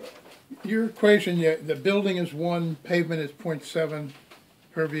 your equation, the building is 1, pavement is 0.7,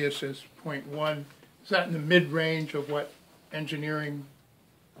 pervious is 0.1. Is that in the mid-range of what engineering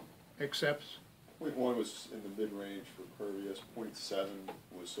accepts? 0.1 was in the mid-range for pervious, 0.7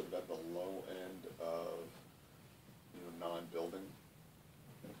 was sort of at the low end of, non-building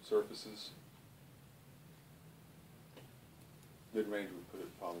surfaces. Mid-range, we put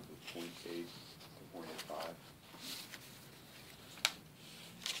it probably 0.8 to 0.85.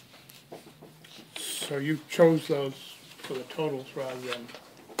 So you chose those for the totals rather than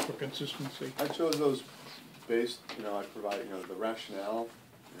for consistency? I chose those based, I provide, the rationale,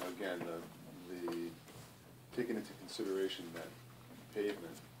 again, the taking into consideration that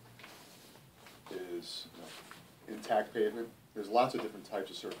pavement is intact pavement. There's lots of different types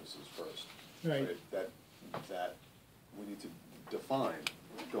of surfaces first. Right. That we need to define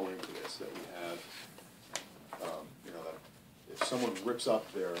going into this, that we have, that if someone rips up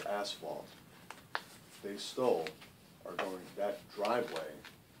their asphalt, they still are going, that driveway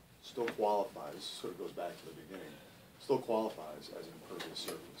still qualifies, this sort of goes back to the beginning, still qualifies as an impervious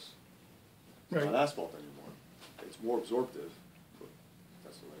surface. It's Right. not asphalt anymore. It's more absorptive, but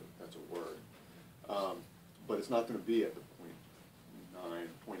that's a word. But it's not gonna be at the 0.9,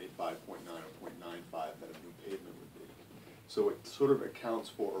 0.85, 0.9, or 0.95 that a new pavement would be. So it sort of accounts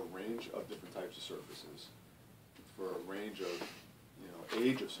for a range of different types of surfaces, for a range of,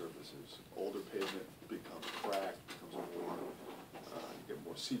 age of surfaces. Older pavement becomes cracked, becomes worn, you get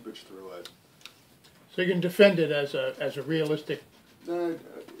more seepage through it. So you can defend it as a realistic,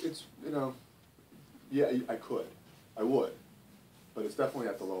 It's, yeah, I would, but it's definitely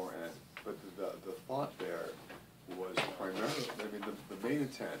at the lower end. But the thought there was primarily, the main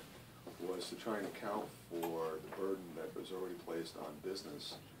intent was to try and account for the burden that was already placed on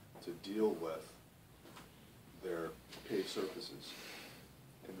business to deal with their paved surfaces.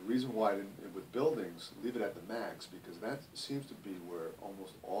 And the reason why I didn't, with buildings, leave it at the max, because that seems to be where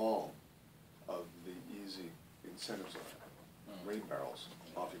almost all of the easy incentives are. Rain barrels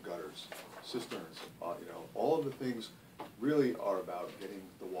off your gutters, cisterns, all of the things really are about getting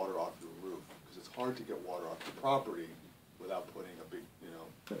the water off your roof, because it's hard to get water off your property without putting a big,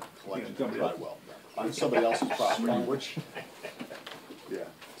 collection of dry well on somebody else's property, which, yeah.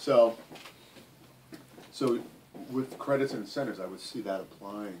 So with credits and incentives, I would see that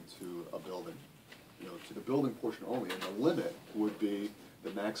applying to a building, to the building portion only, and the limit would be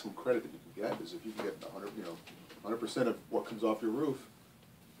the maximum credit that you can get is if you can get 100% of what comes off your roof,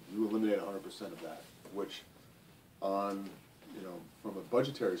 you eliminate 100% of that, which on, from a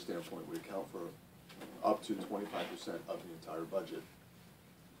budgetary standpoint, would account for up to 25% of the entire budget.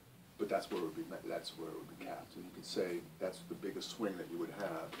 But that's where it would be capped. And you could say that's the biggest swing that you would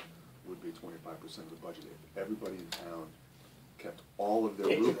have, would be 25% of the budget. If everybody in town kept all of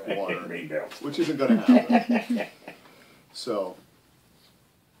their roof water, which isn't gonna happen. So,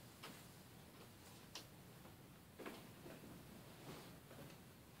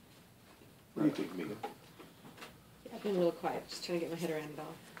 you think, Mika? Yeah, I've been a little quiet, just trying to get my head around it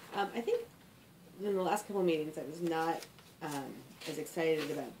all. I think in the last couple of meetings, I was not as excited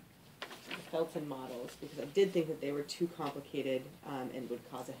about the Felton models because I did think that they were too complicated and would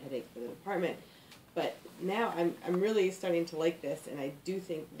cause a headache for the department. But now I'm really starting to like this, and I do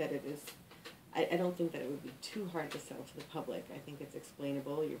think that it is. I don't think that it would be too hard to sell to the public. I think it's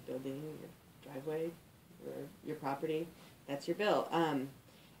explainable. You're building your driveway, your property. That's your bill.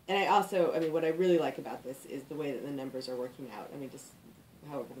 And I also, I mean, what I really like about this is the way that the numbers are working out. I mean, just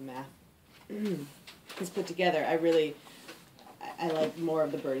however the math is put together. I like more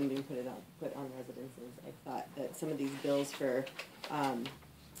of the burden being put on residences. I thought that some of these bills for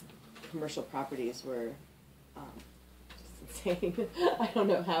commercial properties were just insane. I don't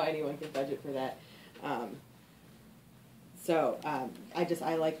know how anyone could budget for that.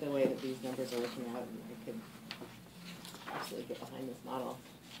 I like the way that these numbers are working out, and I could absolutely get behind this model.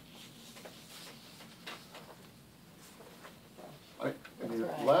 I mean,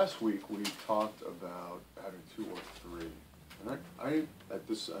 last week we talked about having 2 or 3, and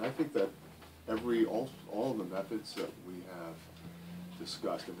I think that all of the methods that we have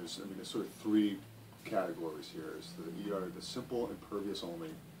discussed, and there's sort of 3 categories here. Is the simple impervious only,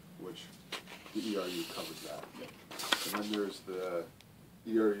 which the ERU covers that, and then there's the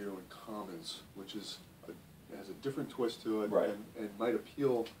ERU and commons, which has a different twist to it, right, and might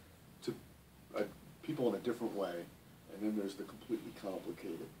appeal to people in a different way. And then there's the completely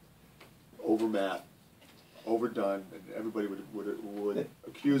complicated, overmath, overdone, and everybody would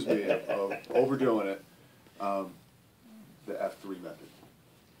accuse me of overdoing it, the F3 method.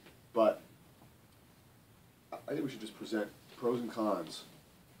 But I think we should just present pros and cons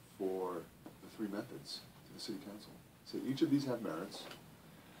for the 3 methods to the city council. So each of these have merits.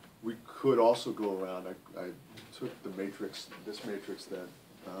 We could also go around, I took the matrix, this matrix that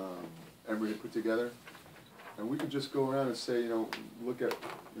Emery had put together, and we could just go around and say, look at,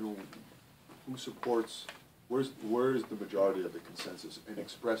 who supports, where's the majority of the consensus, and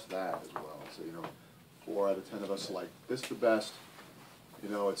express that as well. So, 4 out of 10 of us like this the best.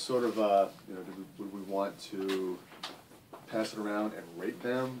 It's sort of, would we want to pass it around and rate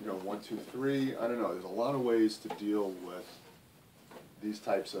them? 1, 2, 3. I don't know. There's a lot of ways to deal with these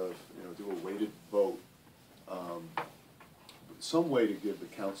types of, do a weighted vote. Some way to give the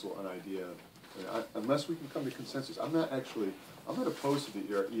council an idea. Unless we can come to consensus, I'm not opposed to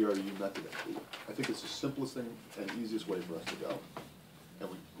the ERU method. I think it's the simplest thing and easiest way for us to go. And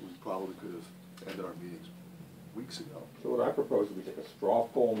we probably could have ended our meetings weeks ago. So what I propose is we take a straw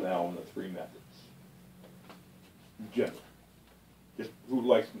poll now on the 3 methods. General. Just who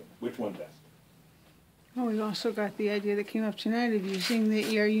likes which one best. Oh, we also got the idea that came up tonight of using the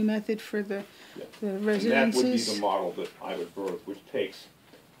ERU method for the residences. And that would be the model that I would propose, which takes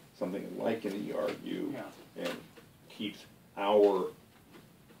something like an ERU and keeps our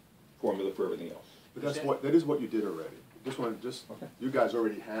formula for everything else. But that is what you did already. You guys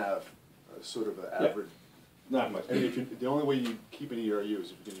already have sort of an average. Not much. And the only way you keep an ERU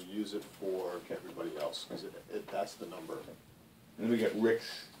is if you're going to use it for everybody else, because that's the number. And then we got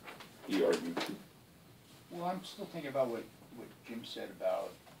Rick's ERU. Well, I'm still thinking about what Jim said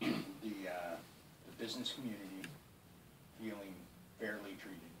about the business community feeling fairly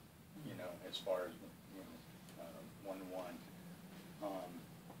treated, as far as, one-to-one.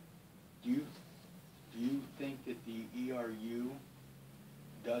 Do you think that the ERU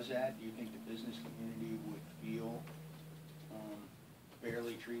does that? Do you think the business community would feel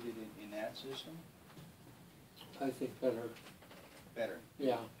fairly treated in that system? I think better. Better?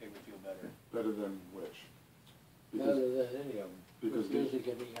 Yeah. They would feel better? Better than which? Better than any of them. Because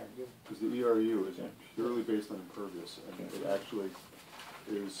the ERU is purely based on impervious, and it actually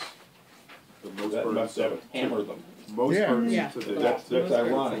is the most burdensome. Hammer them. Most burdensome to the. That's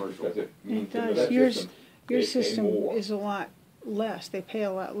ironic, because it means it does. Your system is a lot less. They pay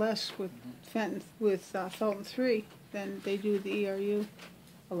a lot less with Felton 3 than they do the ERU.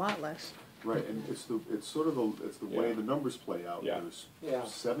 A lot less. Right, and it's the way the numbers play out. There's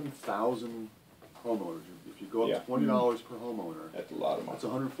 7,000 homeowners. If you go up $20 per homeowner, that's a lot of money.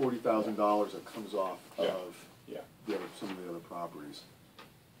 That's $140,000 that comes off of some of the other properties.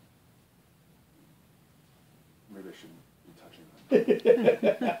 Maybe I shouldn't be touching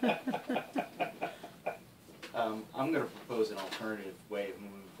that. I'm going to propose an alternative way of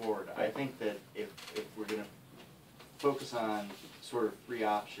moving forward. I think that if we're going to focus on sort of 3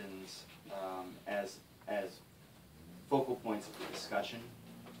 options as focal points of the discussion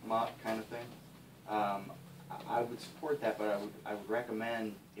kind of thing, I would support that, but I would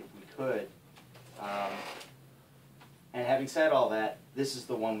recommend, if we could, and having said all that, this is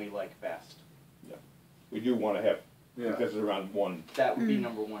the one we like best. we do wanna have, Yeah. because it's around one. That would be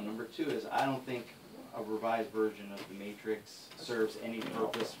number one. Number two is, I don't think a revised version of the matrix serves any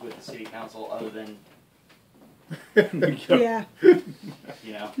purpose with the city council other than, Yeah.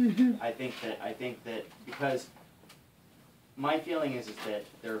 you know, I think that because my feeling is that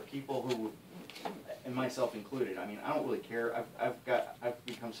there are people who, and myself included, I mean, I don't really care. I've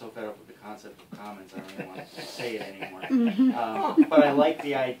become so fed up with the concept of commons, I don't even want to say it anymore. But I like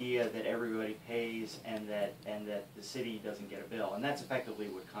the idea that everybody pays and that the city doesn't get a bill, and that's effectively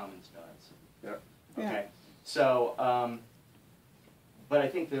what commons does. Yeah. Okay. So, but I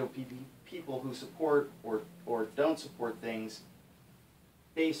think there will be people who support or don't support things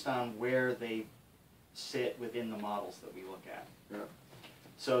based on where they sit within the models that we look at. Yeah.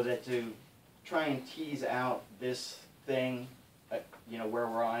 So that to try and tease out this thing, you know, where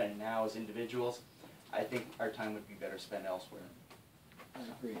we're on it now as individuals, I think our time would be better spent elsewhere. I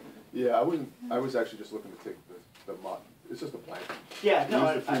agree. Yeah, I was actually just looking to take the model, it's just a blank. Yeah,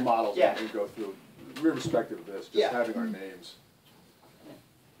 no, Use the three models yeah. and go through, irrespective of this, just Yeah. having our names.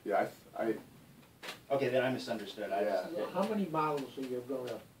 Yeah, I Okay, then I misunderstood. Yeah. How many models are you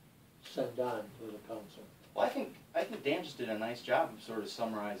gonna send on to the council? Well, I think Dan just did a nice job of sort of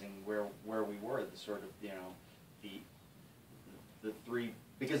summarizing where we were, the sort of, you know, the three,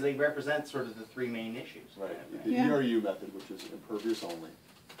 because they represent sort of the three main issues. right, the Yeah. ERU method, which is impervious only,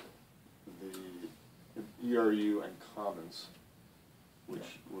 the ERU and commons,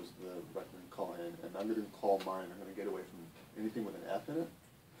 which was the recommended call in, and I'm gonna call mine, I'm gonna get away from anything with an F in it.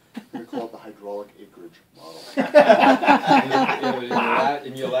 I'm gonna call it the hydraulic acreage model.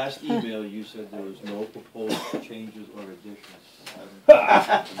 In your last email, you said there was no proposed changes or additions.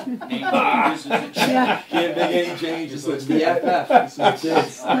 Yeah. Can't make any changes, so it's the FF.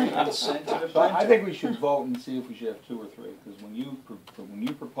 So I think we should vote and see if we should have two or three, because when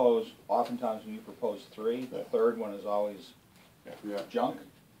you propose, oftentimes when you propose three, the third one is always Yeah. junk,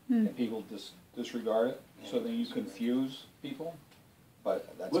 and people disregard it, so then you confuse people.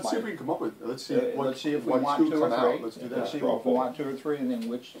 But that's Let's see if my, we can come up with, let's see let's see if we what want two two or come out, three. let's do Let's see that. if we want two or three, and then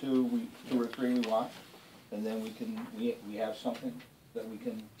which two or three we want, and then we have something that we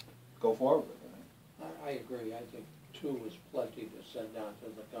can go forward with. I agree, I think two is plenty to send on to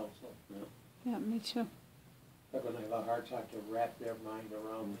the council. Yeah, me too. They're gonna have a hard time to wrap their mind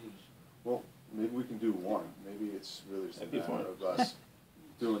around these. Well, maybe we can do one, maybe it's really just a That'd be matter fun. of us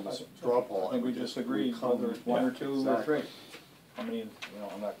doing this straw poll. I think we and just agreed whether it's one or two or Exactly. three. How many,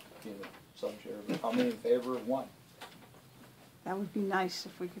 I'm not being a sub-chair, but how many in favor of one? That would be nice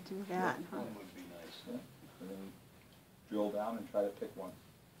if we could do that, huh? One would be nice. Yeah. And then we drill down and try to pick one,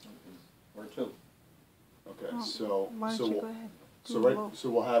 or two. Okay, Well, so, why don't so, you we'll- go ahead? so Do the right, vote. so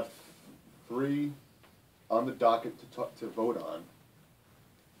we'll have three on the docket to vote on.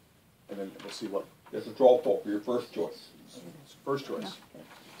 And then we'll see what, There's a draw poll for your first choice. first choice.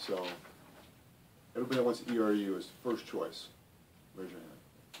 So, everybody that wants ERU is first choice, raise your hand.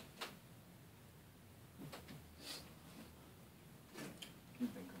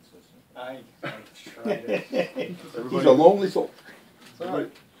 You've been consistent. I tried it. He's Everybody, a lonely soul.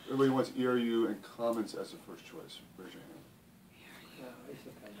 everybody wants ERU and commons as a first choice, raise your hand.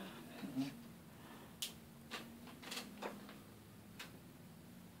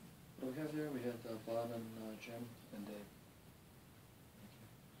 What do we have there? We had Bob and Jim. And Dave.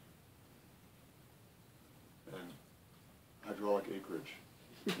 And hydraulic acreage.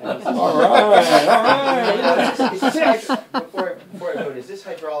 All right. Before I vote, is this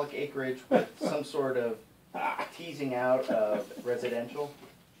hydraulic acreage with some sort of teasing out of residential,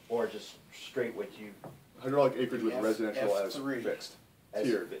 or just straight what you? Hydraulic acreage with F- residential as F3. fixed, as-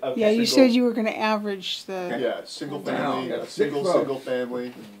 tiered. okay. Yeah, you single- said you were gonna average the, Yeah, single family, Yeah, a six single votes.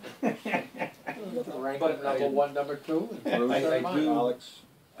 family. Rank But them number one, number two, and I do, Alex,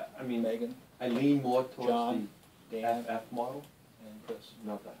 I mean, Megan, I lean more towards John, the Dan, FF model, and Chris.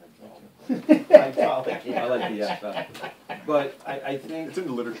 not the hydraulic. Hydraulic, I like the FF. But I think, It's in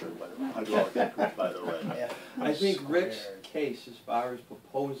the literature, by the way, hydraulic acreage, by the way. Yeah. I think Rick's case, as far as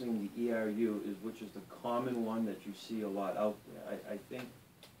proposing the ERU, is which is the common one that you see a lot out there. I think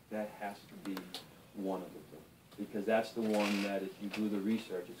that has to be one of the two, because that's the one that if you do the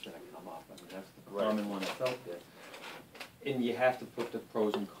research, it's gonna come up. I mean, that's the Right. common one that's out there. And you have to put the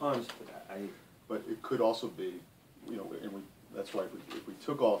pros and cons to that. But it could also be, you know, and we, that's why if we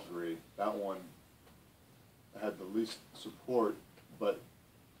took all three, that one had the least support, but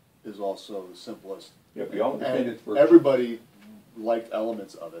is also the simplest. Yeah, we all And defended first. everybody liked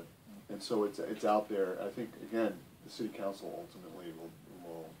elements of it, and so it's out there. I think, again, the city council ultimately will,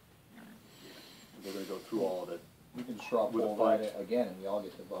 they're gonna go through all of it. We can straw With a poll five. that again, and we all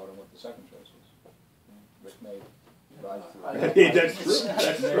get to vote on what the second choice is. Rick made. Right. That's true,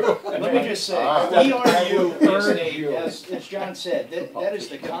 that's true. Let me just say, ERU is as John said, that is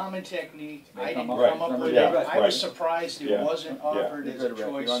the common technique. I didn't come up with it. Yeah, I was right. surprised it Yeah. wasn't offered as a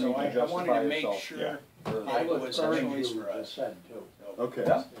choice, so I wanted to make sure I it would was a urge choice you for to us. send too. Okay.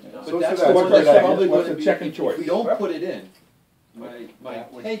 Yeah. So But let's that's do the that. one That's that's a good probably idea. What's gonna the be, second if choice? we don't Yep. put it in, my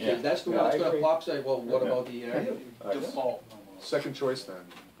thinking, that's the one that's gonna pop, say, well, what about the ERU? Default. Second choice then,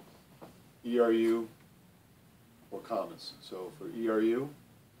 ERU or Commons. So for ERU,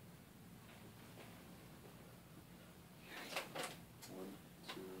 1,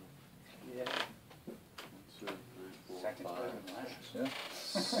 2, Yeah. 1, 2, 3, 4, Second 5. better than last.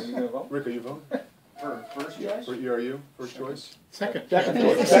 Yeah. Are you gonna vote? Rick, are you voting? For first choice? For ERU, first choice? Second. Second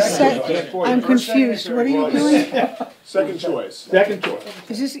It's choice. a Second sec- choice. I'm confused, what are you doing? Second choice. Second choice.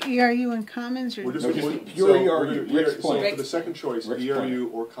 Is this ERU and Commons, or? We're just, No, just we're- pure so ERU, we're- Rick's so plan. for the second choice, Rick's ERU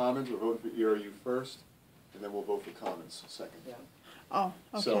or Commons, we're voting for ERU first, and then we'll vote for Commons second. Oh,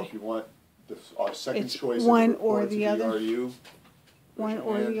 So okay, if you want, our second It's choice is one report or to the other? ERU. one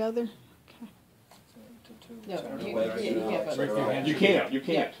or the other? No, don't know you whether can't vote. You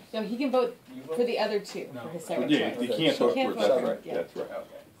can't. No, he can vote for the other two, No. for his second Yeah, choice. you can't vote for Can't it, vote that's for right, it, yeah. that's right.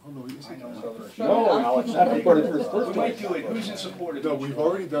 Oh, no, he isn't. No, it's not recorded for his first We might choice. do it, who's in support of No, each we've one?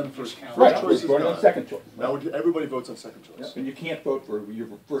 already done first, Just count. first Right, choice we're is voting on done. second choice. Now, everybody votes on second choice. And you can't vote for your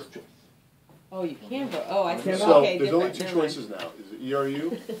first choice. Oh, you can vote, oh, I see, So, okay, there's only different, two never mind. choices now, is it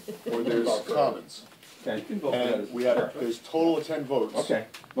ERU or there's Commons. Okay, you can vote for that. And we have, there's total of 10 votes. Okay,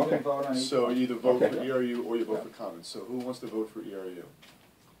 You can okay. vote on each So one. you either vote for Okay. ERU or you vote for Commons. So who wants to vote for ERU?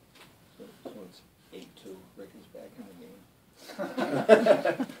 So it's 8-2, Rick is back in the game.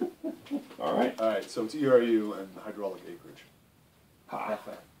 All right. All right, so it's ERU and hydraulic acreage. Ha.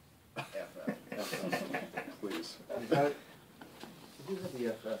 Please. If you have the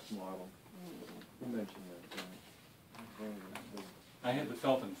FF model, you mentioned that, I had the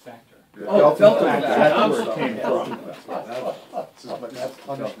Felton factor. Oh, Felton Felton, factor. that's where it came from. This is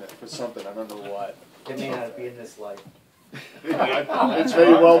punishment for something, I don't know what. It may not be in this life. It's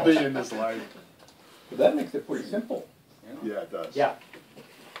very well be in this life. But that makes it pretty simple. Yeah, it does. Yeah.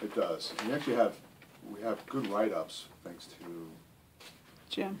 It does. We actually have, we have good write-ups thanks to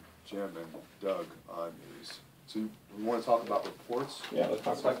Jim? Jim and Doug on these. So we want to talk about reports? Yeah, let's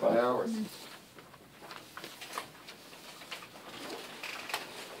talk about that. Now,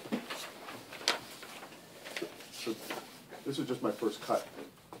 so this is just my first cut,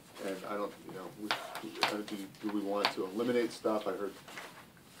 and I don't, do we want to eliminate stuff? I heard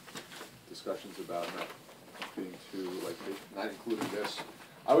discussions about not being too, like, not including this.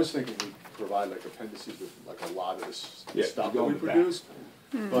 I was thinking we'd provide like appendices with like a lot of this Yeah, stuff you go that we in the back. produced,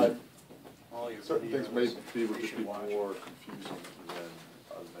 but All your certain things videos, maybe would we just should be watch. more confusing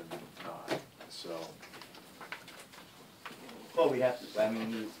than not, so. Well, we have to, I mean,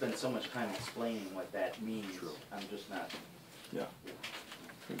 you spend so much time explaining what that means. True. I'm just not, Yeah.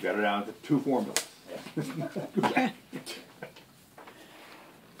 We got it down to 2 formulas.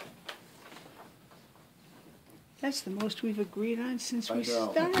 That's the most we've agreed on since I we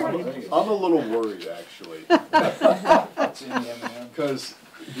know. started. I'm a little worried, actually, It's in the M&M. because,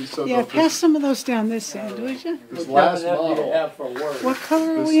 so Yeah, the- pass some of those down this end, would you? this last model, have for work. What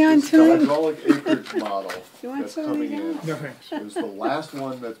color are this we on the tonight? hydraulic acreage model You want that's some of coming these in. out? No, thanks. It was the last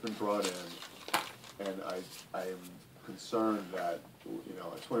one that's been brought in, and I am concerned that,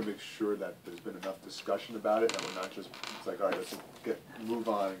 I just wanna make sure that there's been enough discussion about it, and we're not just, it's like, all right, let's move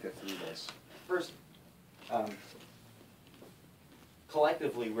on and get through this. first,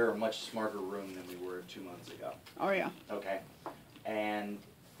 collectively, we're a much smarter room than we were 2 months ago. Oh, yeah. Okay, and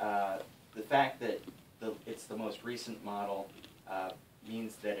the fact that it's the most recent model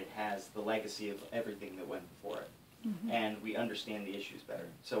means that it has the legacy of everything that went before it. And we understand the issues better,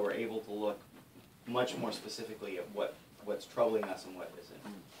 so we're able to look much more specifically at what's troubling us and what isn't.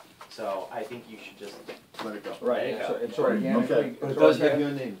 So I think you should just Let it go. Right, There you it's go. organically. Okay. But it does have your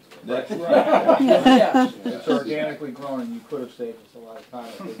name. That's right. Yes, it's organically grown, and you could have saved us a lot of time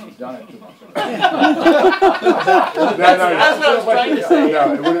if you'd done it 2 months ago. That's what I was trying to say.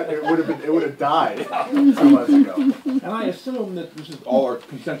 No, it would have died 2 months ago. And I assume that this is, all our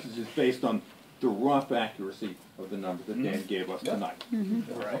consensus is based on the rough accuracy of the numbers that Dan gave us tonight.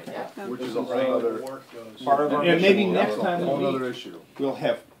 Right. Which is a whole other, Work goes. Part of our And maybe mission next will- time whole we other meet, issue. we'll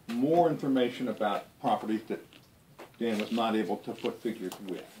have more information about properties that Dan was not able to put figures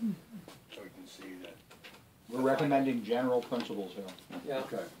with. So we can see that. We're recommending general principles here. Yeah.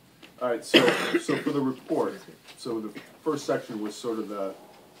 Okay, all right, so for the report, so the first section was sort of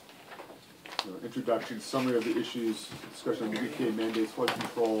introduction, summary of the issues, discussion on EPA mandates, flood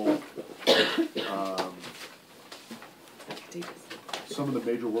control, some of the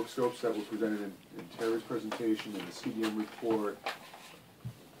major work scopes that were presented in Terry's presentation and the CDM report.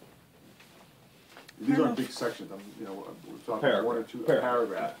 These aren't big sections, we're talking one or two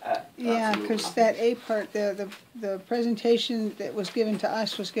paragraphs. Yeah, because that A part, the presentation that was given to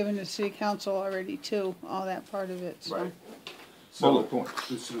us was given to city council already too, all that part of it, so. Right. So,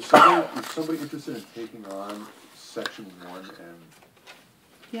 is somebody interested in taking on section 1 and?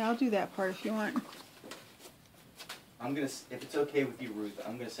 Yeah, I'll do that part if you want. I'm gonna, if it's okay with you, Ruth,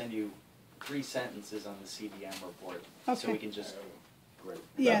 I'm gonna send you 3 sentences on the CDM report, so Okay. we can just. Great.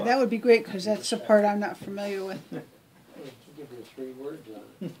 Yeah, that would be great, because that's the part I'm not familiar with. Give you 3 words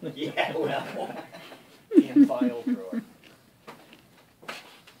on it. Yeah, well. In file drawer. All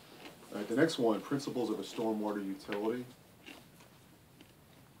right, the next one, principles of a stormwater utility.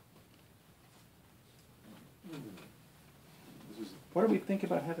 This is, What do we think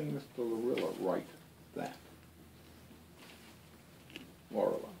about having Mr. Larilla write that?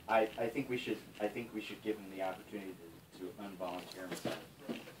 Laura. I think we should give him the opportunity to unvolunteer himself.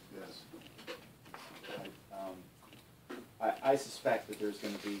 yes. I suspect that there's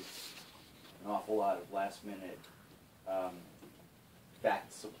gonna be an awful lot of last minute,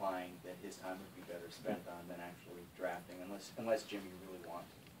 fact supplying that his time would be better spent on than actually drafting, unless Jimmy really wants.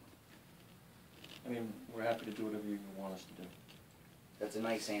 I mean, we're happy to do whatever you want us to do. That's a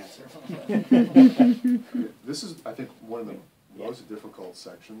nice answer. This is, I think, one of the most difficult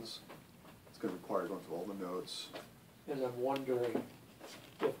sections. It's going to require going through all the notes. And I'm wondering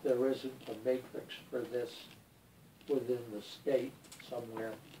if there isn't a matrix for this within the state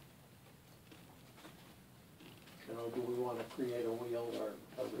somewhere. You know, do we want to create a wheel, or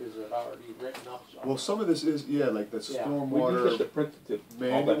is it already written up somewhere? Well, some of this is, like the Yeah. stormwater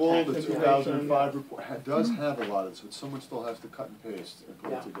manual, the 2005 report, does have a lot of this, but someone still has to cut and paste and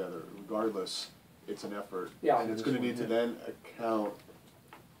put it together. Regardless, it's an effort. Yeah. And it's going to need to then account,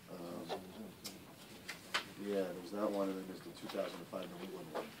 there's that one, and then there's the 2005 New England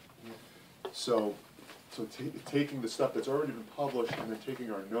one. So taking the stuff that's already been published and then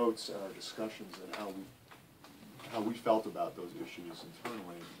taking our notes and our discussions and how we felt about those issues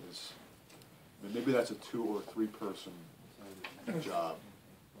internally is, I mean, maybe that's a 2 or 3 person job.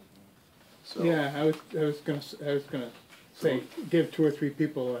 So, Yeah, I was gonna say, give 2 or 3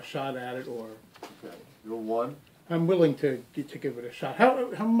 people a shot at it, or okay, you're 1. I'm willing to give it a shot.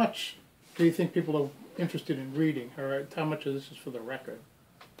 How much do you think people are interested in reading, or how much of this is for the record?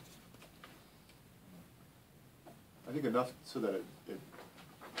 I think enough so that it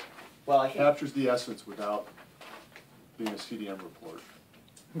Well, I think, captures the essence without being a CDM report.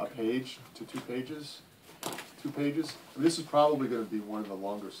 A page to 2 pages, 2 pages. I mean, this is probably going to be one of the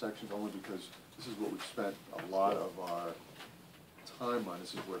longer sections, only because this is what we've spent a lot of our time on.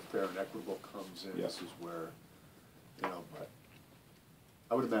 This is where fair and equitable comes in. This is where, but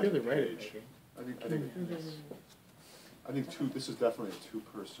I would imagine You're the a writer, page. maybe. I think 2. This is definitely a 2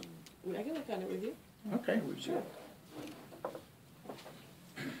 person. I can look on it with you. Okay. Sure.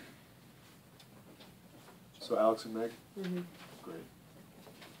 So Alex and Meg? Mm-hmm. Great.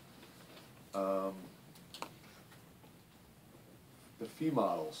 The fee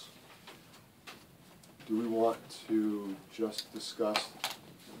models. Do we want to just discuss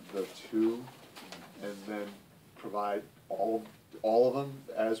the 2 and then provide all of them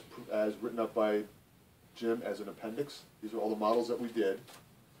as written up by Jim as an appendix? These are all the models that we did.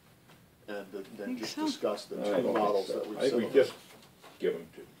 And then just discuss the 2 models that we've I think we settled. just give them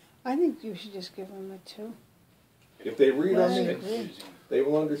 2. I think you should just give them a 2. If they read our I minutes, agree. they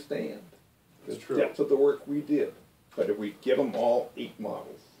will understand the It's true. depth of the work we did. But if we give them all 8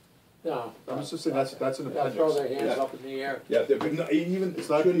 models, No. I'm just saying that's an They'll throw their appendix. hands up in the air. yeah, even It's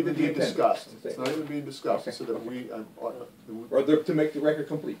not shouldn't even be being intended. discussed. It's not even being discussed, Okay. so that we Or to make the record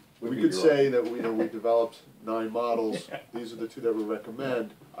complete. would we be could your say that we developed 9 models. These are the 2 that we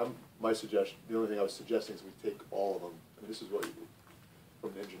recommend. My suggestion, the only thing I was suggesting is we take all of them. And this is what you,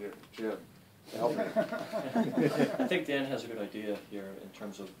 from the engineer, Jim, help me. I think Dan has a good idea here in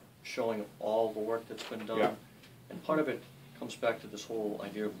terms of showing all the work that's been done. Yeah. And part of it comes back to this whole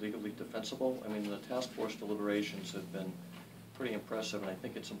idea of legally defensible. I mean, the task force deliberations have been pretty impressive, and I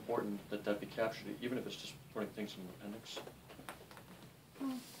think it's important that that be captured, even if it's just putting things in the appendix.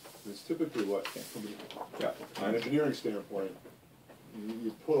 It's typically what, from an engineering standpoint,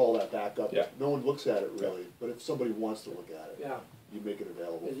 you put all that back up. Yeah. No one looks at it really, but if somebody wants to look at it, Yeah. you make it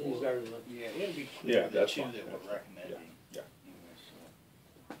available These for are them. the, Yeah, it'll be Yeah, clear the that's 2 fine. that we're recommending. Yeah.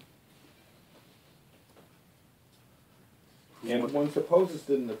 So. And one supposes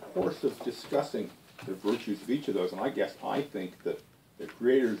that in the course of discussing the virtues of each of those, and I think that the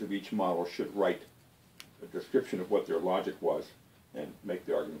creators of each model should write a description of what their logic was and make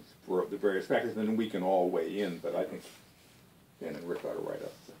the arguments for the various factors, and then we can all weigh in, but I think Dan and Rick ought to write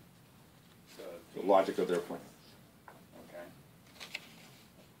up the logic of their plans. Okay.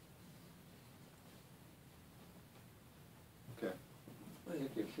 Okay. I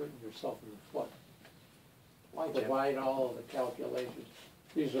think you're shooting yourself in the foot. Why provide all of the calculations?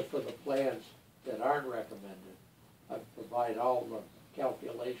 These are for the plans that aren't recommended. I provide all the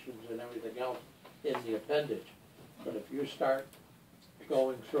calculations and everything else in the appendage. But if you start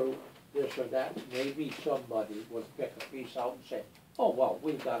going through this or that, maybe somebody would pick a piece out and say, oh, well,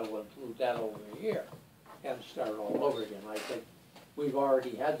 we've got to include that over here and start all over again. I think we've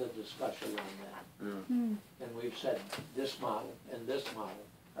already had the discussion on that. Yeah. And we've said this model and this model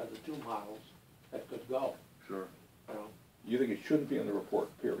are the two models that could go. Sure. You know? You think it shouldn't be in the report,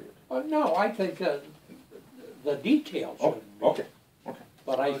 period? No, I think the details shouldn't be. Okay.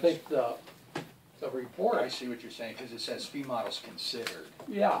 But I think the report. I see what you're saying, because it says fee models considered.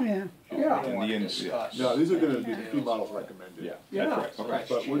 Yeah. Yeah. We don't In want the to end, discuss. No, these are gonna be the details. fee models recommended. Yeah, Yeah. that's right. Right.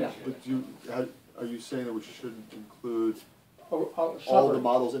 But Yeah. are you saying that we shouldn't include All all the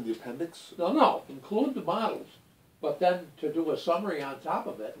models in the appendix? No, include the models, but then to do a summary on top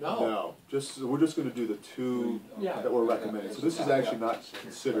of it, no. No, we're just gonna do the two Yeah. that we're recommending. So this is actually not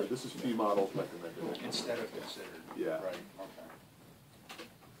considered, this is fee models recommended. Instead of considered. Yeah. Right, okay.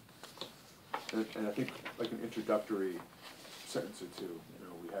 And I think like an introductory sentence or two, you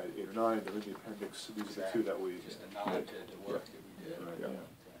know, we had 8 or 9, they're in the appendix, these are the two that we. Just a nod to the work that we did. Right,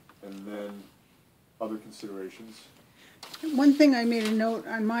 yeah. And then other considerations. One thing I made a note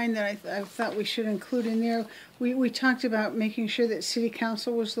on mine that I thought we should include in there, we talked about making sure that city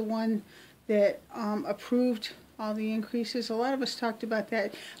council was the one that approved all the increases. A lot of us talked about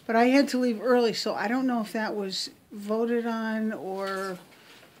that, but I had to leave early, so I don't know if that was voted on or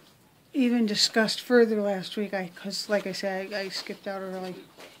even discussed further last week. Because like I said, I skipped out early.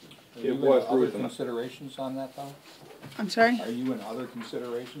 Are you in other considerations on that, though? I'm sorry? Are you in other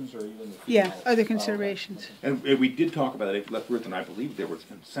considerations, or are you in the? Yeah, female? other Oh, okay. considerations. And we did talk about it, left Ruth, and I believe there was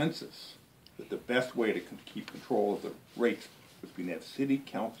consensus that the best way to keep control of the rates was to have city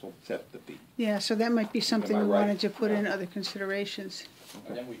council set the fee. Yeah, so that might be something Am I we right? wanted to put in other considerations.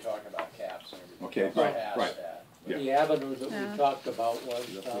 And then we talk about caps and everything. Okay, else right, past right. that. Yeah. The avenue that Yeah. we talked about was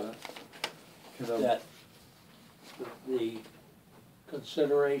that the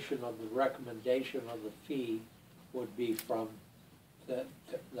consideration of the recommendation of the fee would be from the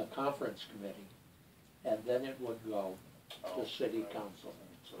conference committee, and then it would go to city council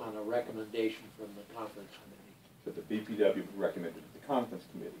on a recommendation from the conference committee. So the BPW would recommend it to the conference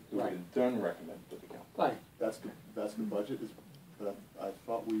committee, who would Right. in turn recommend it to the council. Right. That's the budget, but I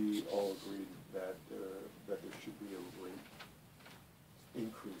thought we all agreed that there should be a rate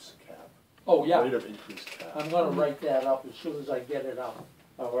increase cap. Oh, yeah. Rate of increase cap. I'm gonna write that up as soon as I get it up.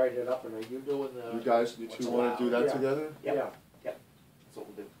 I'll write it up, and are you doing the? You guys, you two wanna do that Yeah. together? Yeah. That's what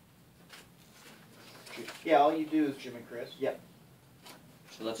we'll do. Yeah, all you do is Jim and Chris. Yep.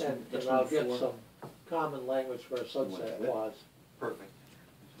 So that's, And that's I'll number get 4. some common language for a sunset clause. Perfect.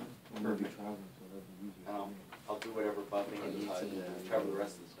 Perfect. I'll do whatever bumping it needs to cover the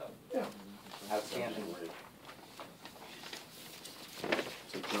rest of the stuff. Yeah. Outstanding.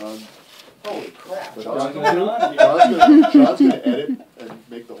 So John, Holy crap. John's gonna edit and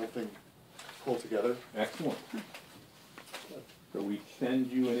make the whole thing pull together. Excellent. So we send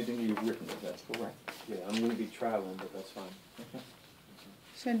you anything you've written, if that's correct. Yeah, I'm gonna be traveling, but that's fine.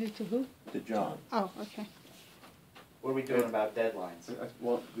 Send it to who? To John. Oh, okay. What are we doing about deadlines?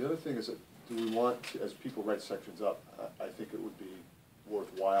 Well, the other thing is that, do we want to, as people write sections up, I think it would be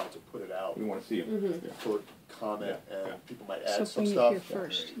worthwhile to put it out We want to see him. Mm-hmm. for comment, Yeah. and people might So add some bring it stuff. here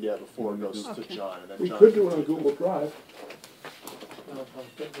first. Yeah, before it goes to Okay. John, and then We John. could do it on Google Drive. I'm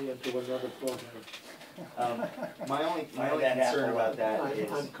getting into another program. My only that concern happen. about that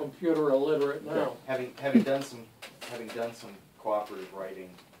is, I'm computer illiterate now. having done some cooperative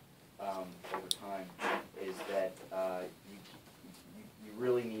writing, over time, is that, you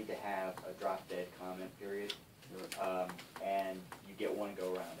really need to have a drop dead comment period, and you get one go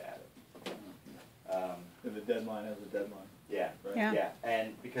round at it. And the deadline has a deadline. Yeah, Right. Yeah. yeah,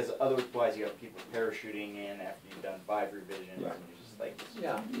 and because otherwise you have people parachuting in after you've done 5 revisions, Right. and you're just like,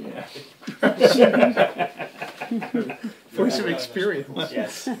 Yeah. Voice of experience.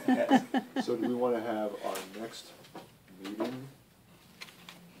 yes, yes. So do we wanna have our next meeting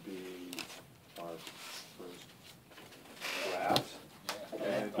be our first draft?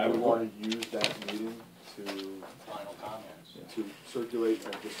 And I would wanna use that meeting to, Final comments. to circulate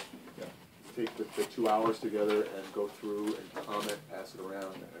and just, take the 2 hours together and go through and comment, pass it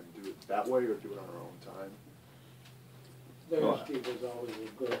around, and do it that way, or do it on our own time. Thursday was always a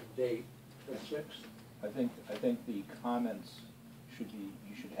good date, the sixth. I think the comments should be,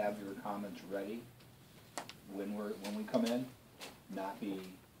 you should have your comments ready when we come in, not be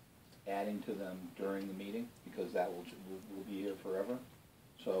adding to them during the meeting, because that will be here forever.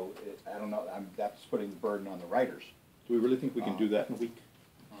 So, I don't know, that's putting the burden on the writers. Do we really think we can do that in a week?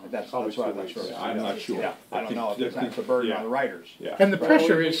 That's Probably what I'm 2 not weeks. sure. I'm not sure. Yeah, I don't know, if think that's a burden on yeah. the writers. Yeah. And the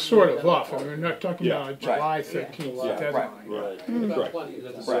pressure is sort of off, I mean, we're not talking Yeah. about a July Right. 13th Yeah. deadline. Right. We've got Right. plenty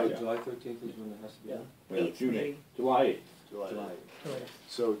of Right. time. July 13th is when it has to be Yeah. done? Yeah, Eighth, June maybe. 8th, July 8th. July. Right.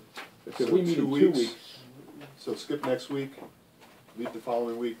 So, Because we meet in 2 weeks. So skip next week, meet the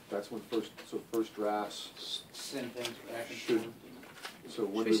following week, that's when first drafts, Send things back and Should- forth. so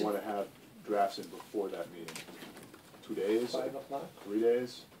when do we wanna have drafts in before that meeting? 2 days, 5 o'clock? 3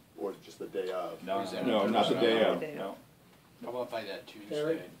 days, or just the day of? No, No, not the day of. No, How about by that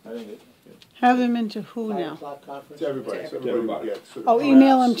Terry? Tuesday? I think it, Have them into who 5 now? o'clock conference? To everybody, so To everybody everybody. would get sort of Oh,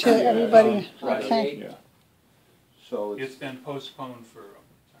 email them drafts. to everybody, Right. okay. Yeah. so It's it's, been postponed for,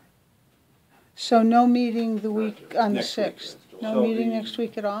 So no meeting the week on the Next week, 6th? that's No So meeting the- next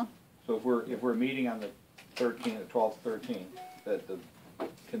week at all? so if we're meeting on the 13th, 12th, 13th,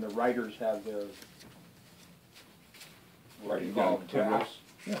 can the writers have their Writing down drafts?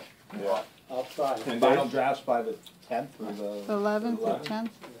 Yeah, I'll try. 10 Final days? drafts by the 10th or The the? 11th, the 11th?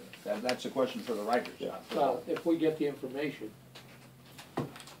 10th? That's a question for the writers. Yeah. not for the- Well, if we get the information,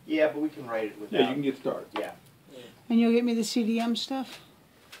 Yeah, but we can write it without. Yeah, you can get started. Yeah, And you'll get me the CDM stuff?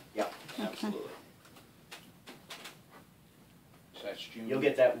 yeah, Okay. absolutely. So that's June. You'll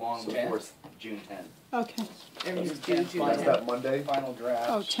get that long 10th? before June 10th. Okay. Everything's due Final- June is 10th. that Monday, Final draft.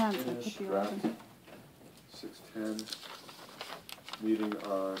 Oh, 10th, I is- put the draft. 11th. 6:10, meeting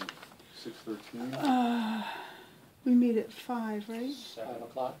on 6:13. We meet at 5, right? 5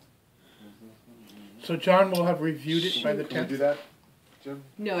 o'clock? So John will have reviewed it by the Can we do 10th? that, Jim?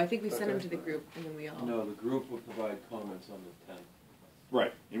 No, I think we sent them Okay. to the group and then we all, No, the group will provide comments on the 10th.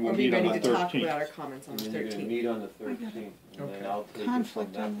 Right, and or we'll be meet on ready the to talk 13th. about our comments on And the then you're gonna 13th. meet on the I got 13th, and Okay. then I'll take it from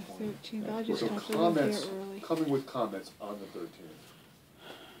Conflict that on the point. 13th, I'll just So have to leave comments, here early. coming with comments on the 13th.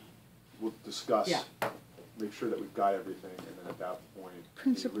 We'll discuss, Yeah. make sure that we've got everything, and then at that point, the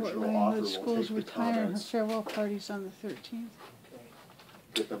Principal at original author Langwood will Schools take the retiring, her comments, farewell party's on the 13th.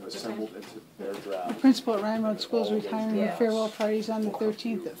 get them assembled into their draft. Principal at Rhinewood Schools retiring, her Yeah. farewell party's on the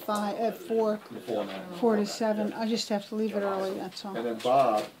 13th at 4, Before now. 4 to 7. I just have to leave it early, that's all. And then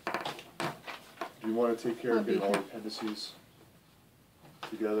Bob, do you wanna take care I'll of be getting all the here. appendices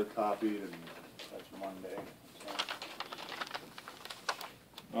together, copied, and That's Monday.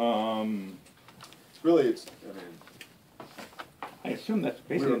 really, it's, I mean, I assume that's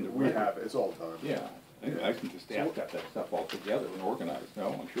basically in the we record. have it, it's all done. Yeah, I think the staff got that stuff all together and organized, no,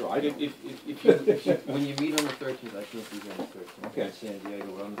 I'm sure I If, did. if you, when you meet on the 13th, I can't be here on the 13th. Okay. I'm San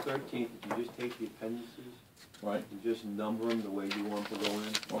Diego, but on the 13th, if you just take the appendices Right, and just number them the way you want them to go in,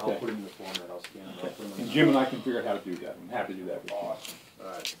 I'll Okay. put them in the format, I'll scan them, I'll put them in. and Jim and I can figure out how to do that, I'm happy to do that with you. Awesome,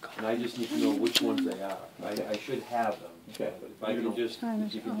 alright. And I just need to know which ones they are. I should have them. Okay. But if I can just, Time if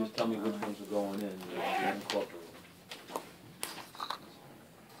is you can just up. tell me which ones are going in, then I can incorporate them.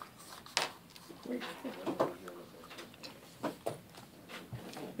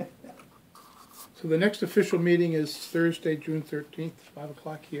 So the next official meeting is Thursday, June 13th, 5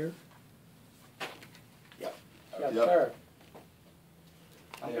 o'clock here. Yes, Yep. sir.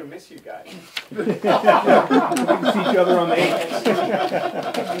 I'm gonna miss you guys. We can see each other on the 8th.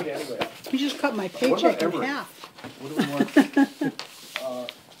 Anyway. You just cut my about paycheck in Everett? half. What do we want,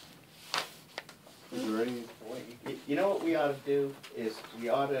 is there any, You know what we ought to do is, we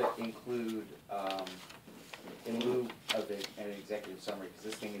ought to include, in lieu of an executive summary, because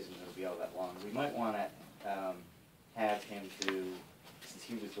this thing isn't gonna be all that long, we might wanna, have him do, since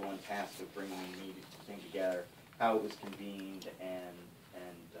he was the one tasked with bringing the thing together, how it was convened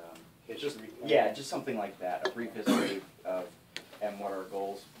just, yeah, just something like that, a brief history of, and what our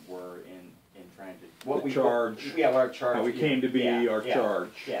goals were in trying to, what The we. charge. Yeah, our charge. How we came to be, yeah, our yeah,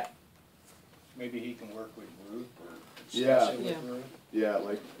 charge. Yeah. Maybe he can work with Ruth or Yeah. discuss it with Yeah. Ruth. yeah,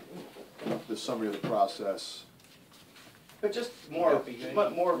 like, the summary of the process, But just more, That'd be good.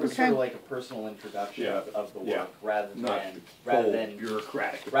 but more of a sort Okay. of like a personal introduction Yeah. of the work, Yeah. rather Not than, the rather whole than,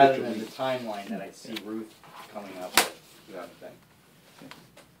 bureaucratic. rather official than the meeting. timeline that I see Ruth coming up with, yeah. kind of thing.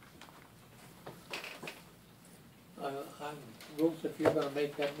 Ruth, if you're gonna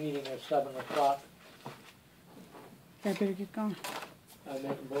make that meeting at 7 o'clock, I better get going. I make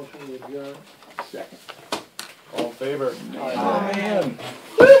a motion to adjourn. Second. All in favor? Aye.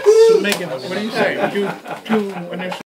 So Megan, what do you say? Two initial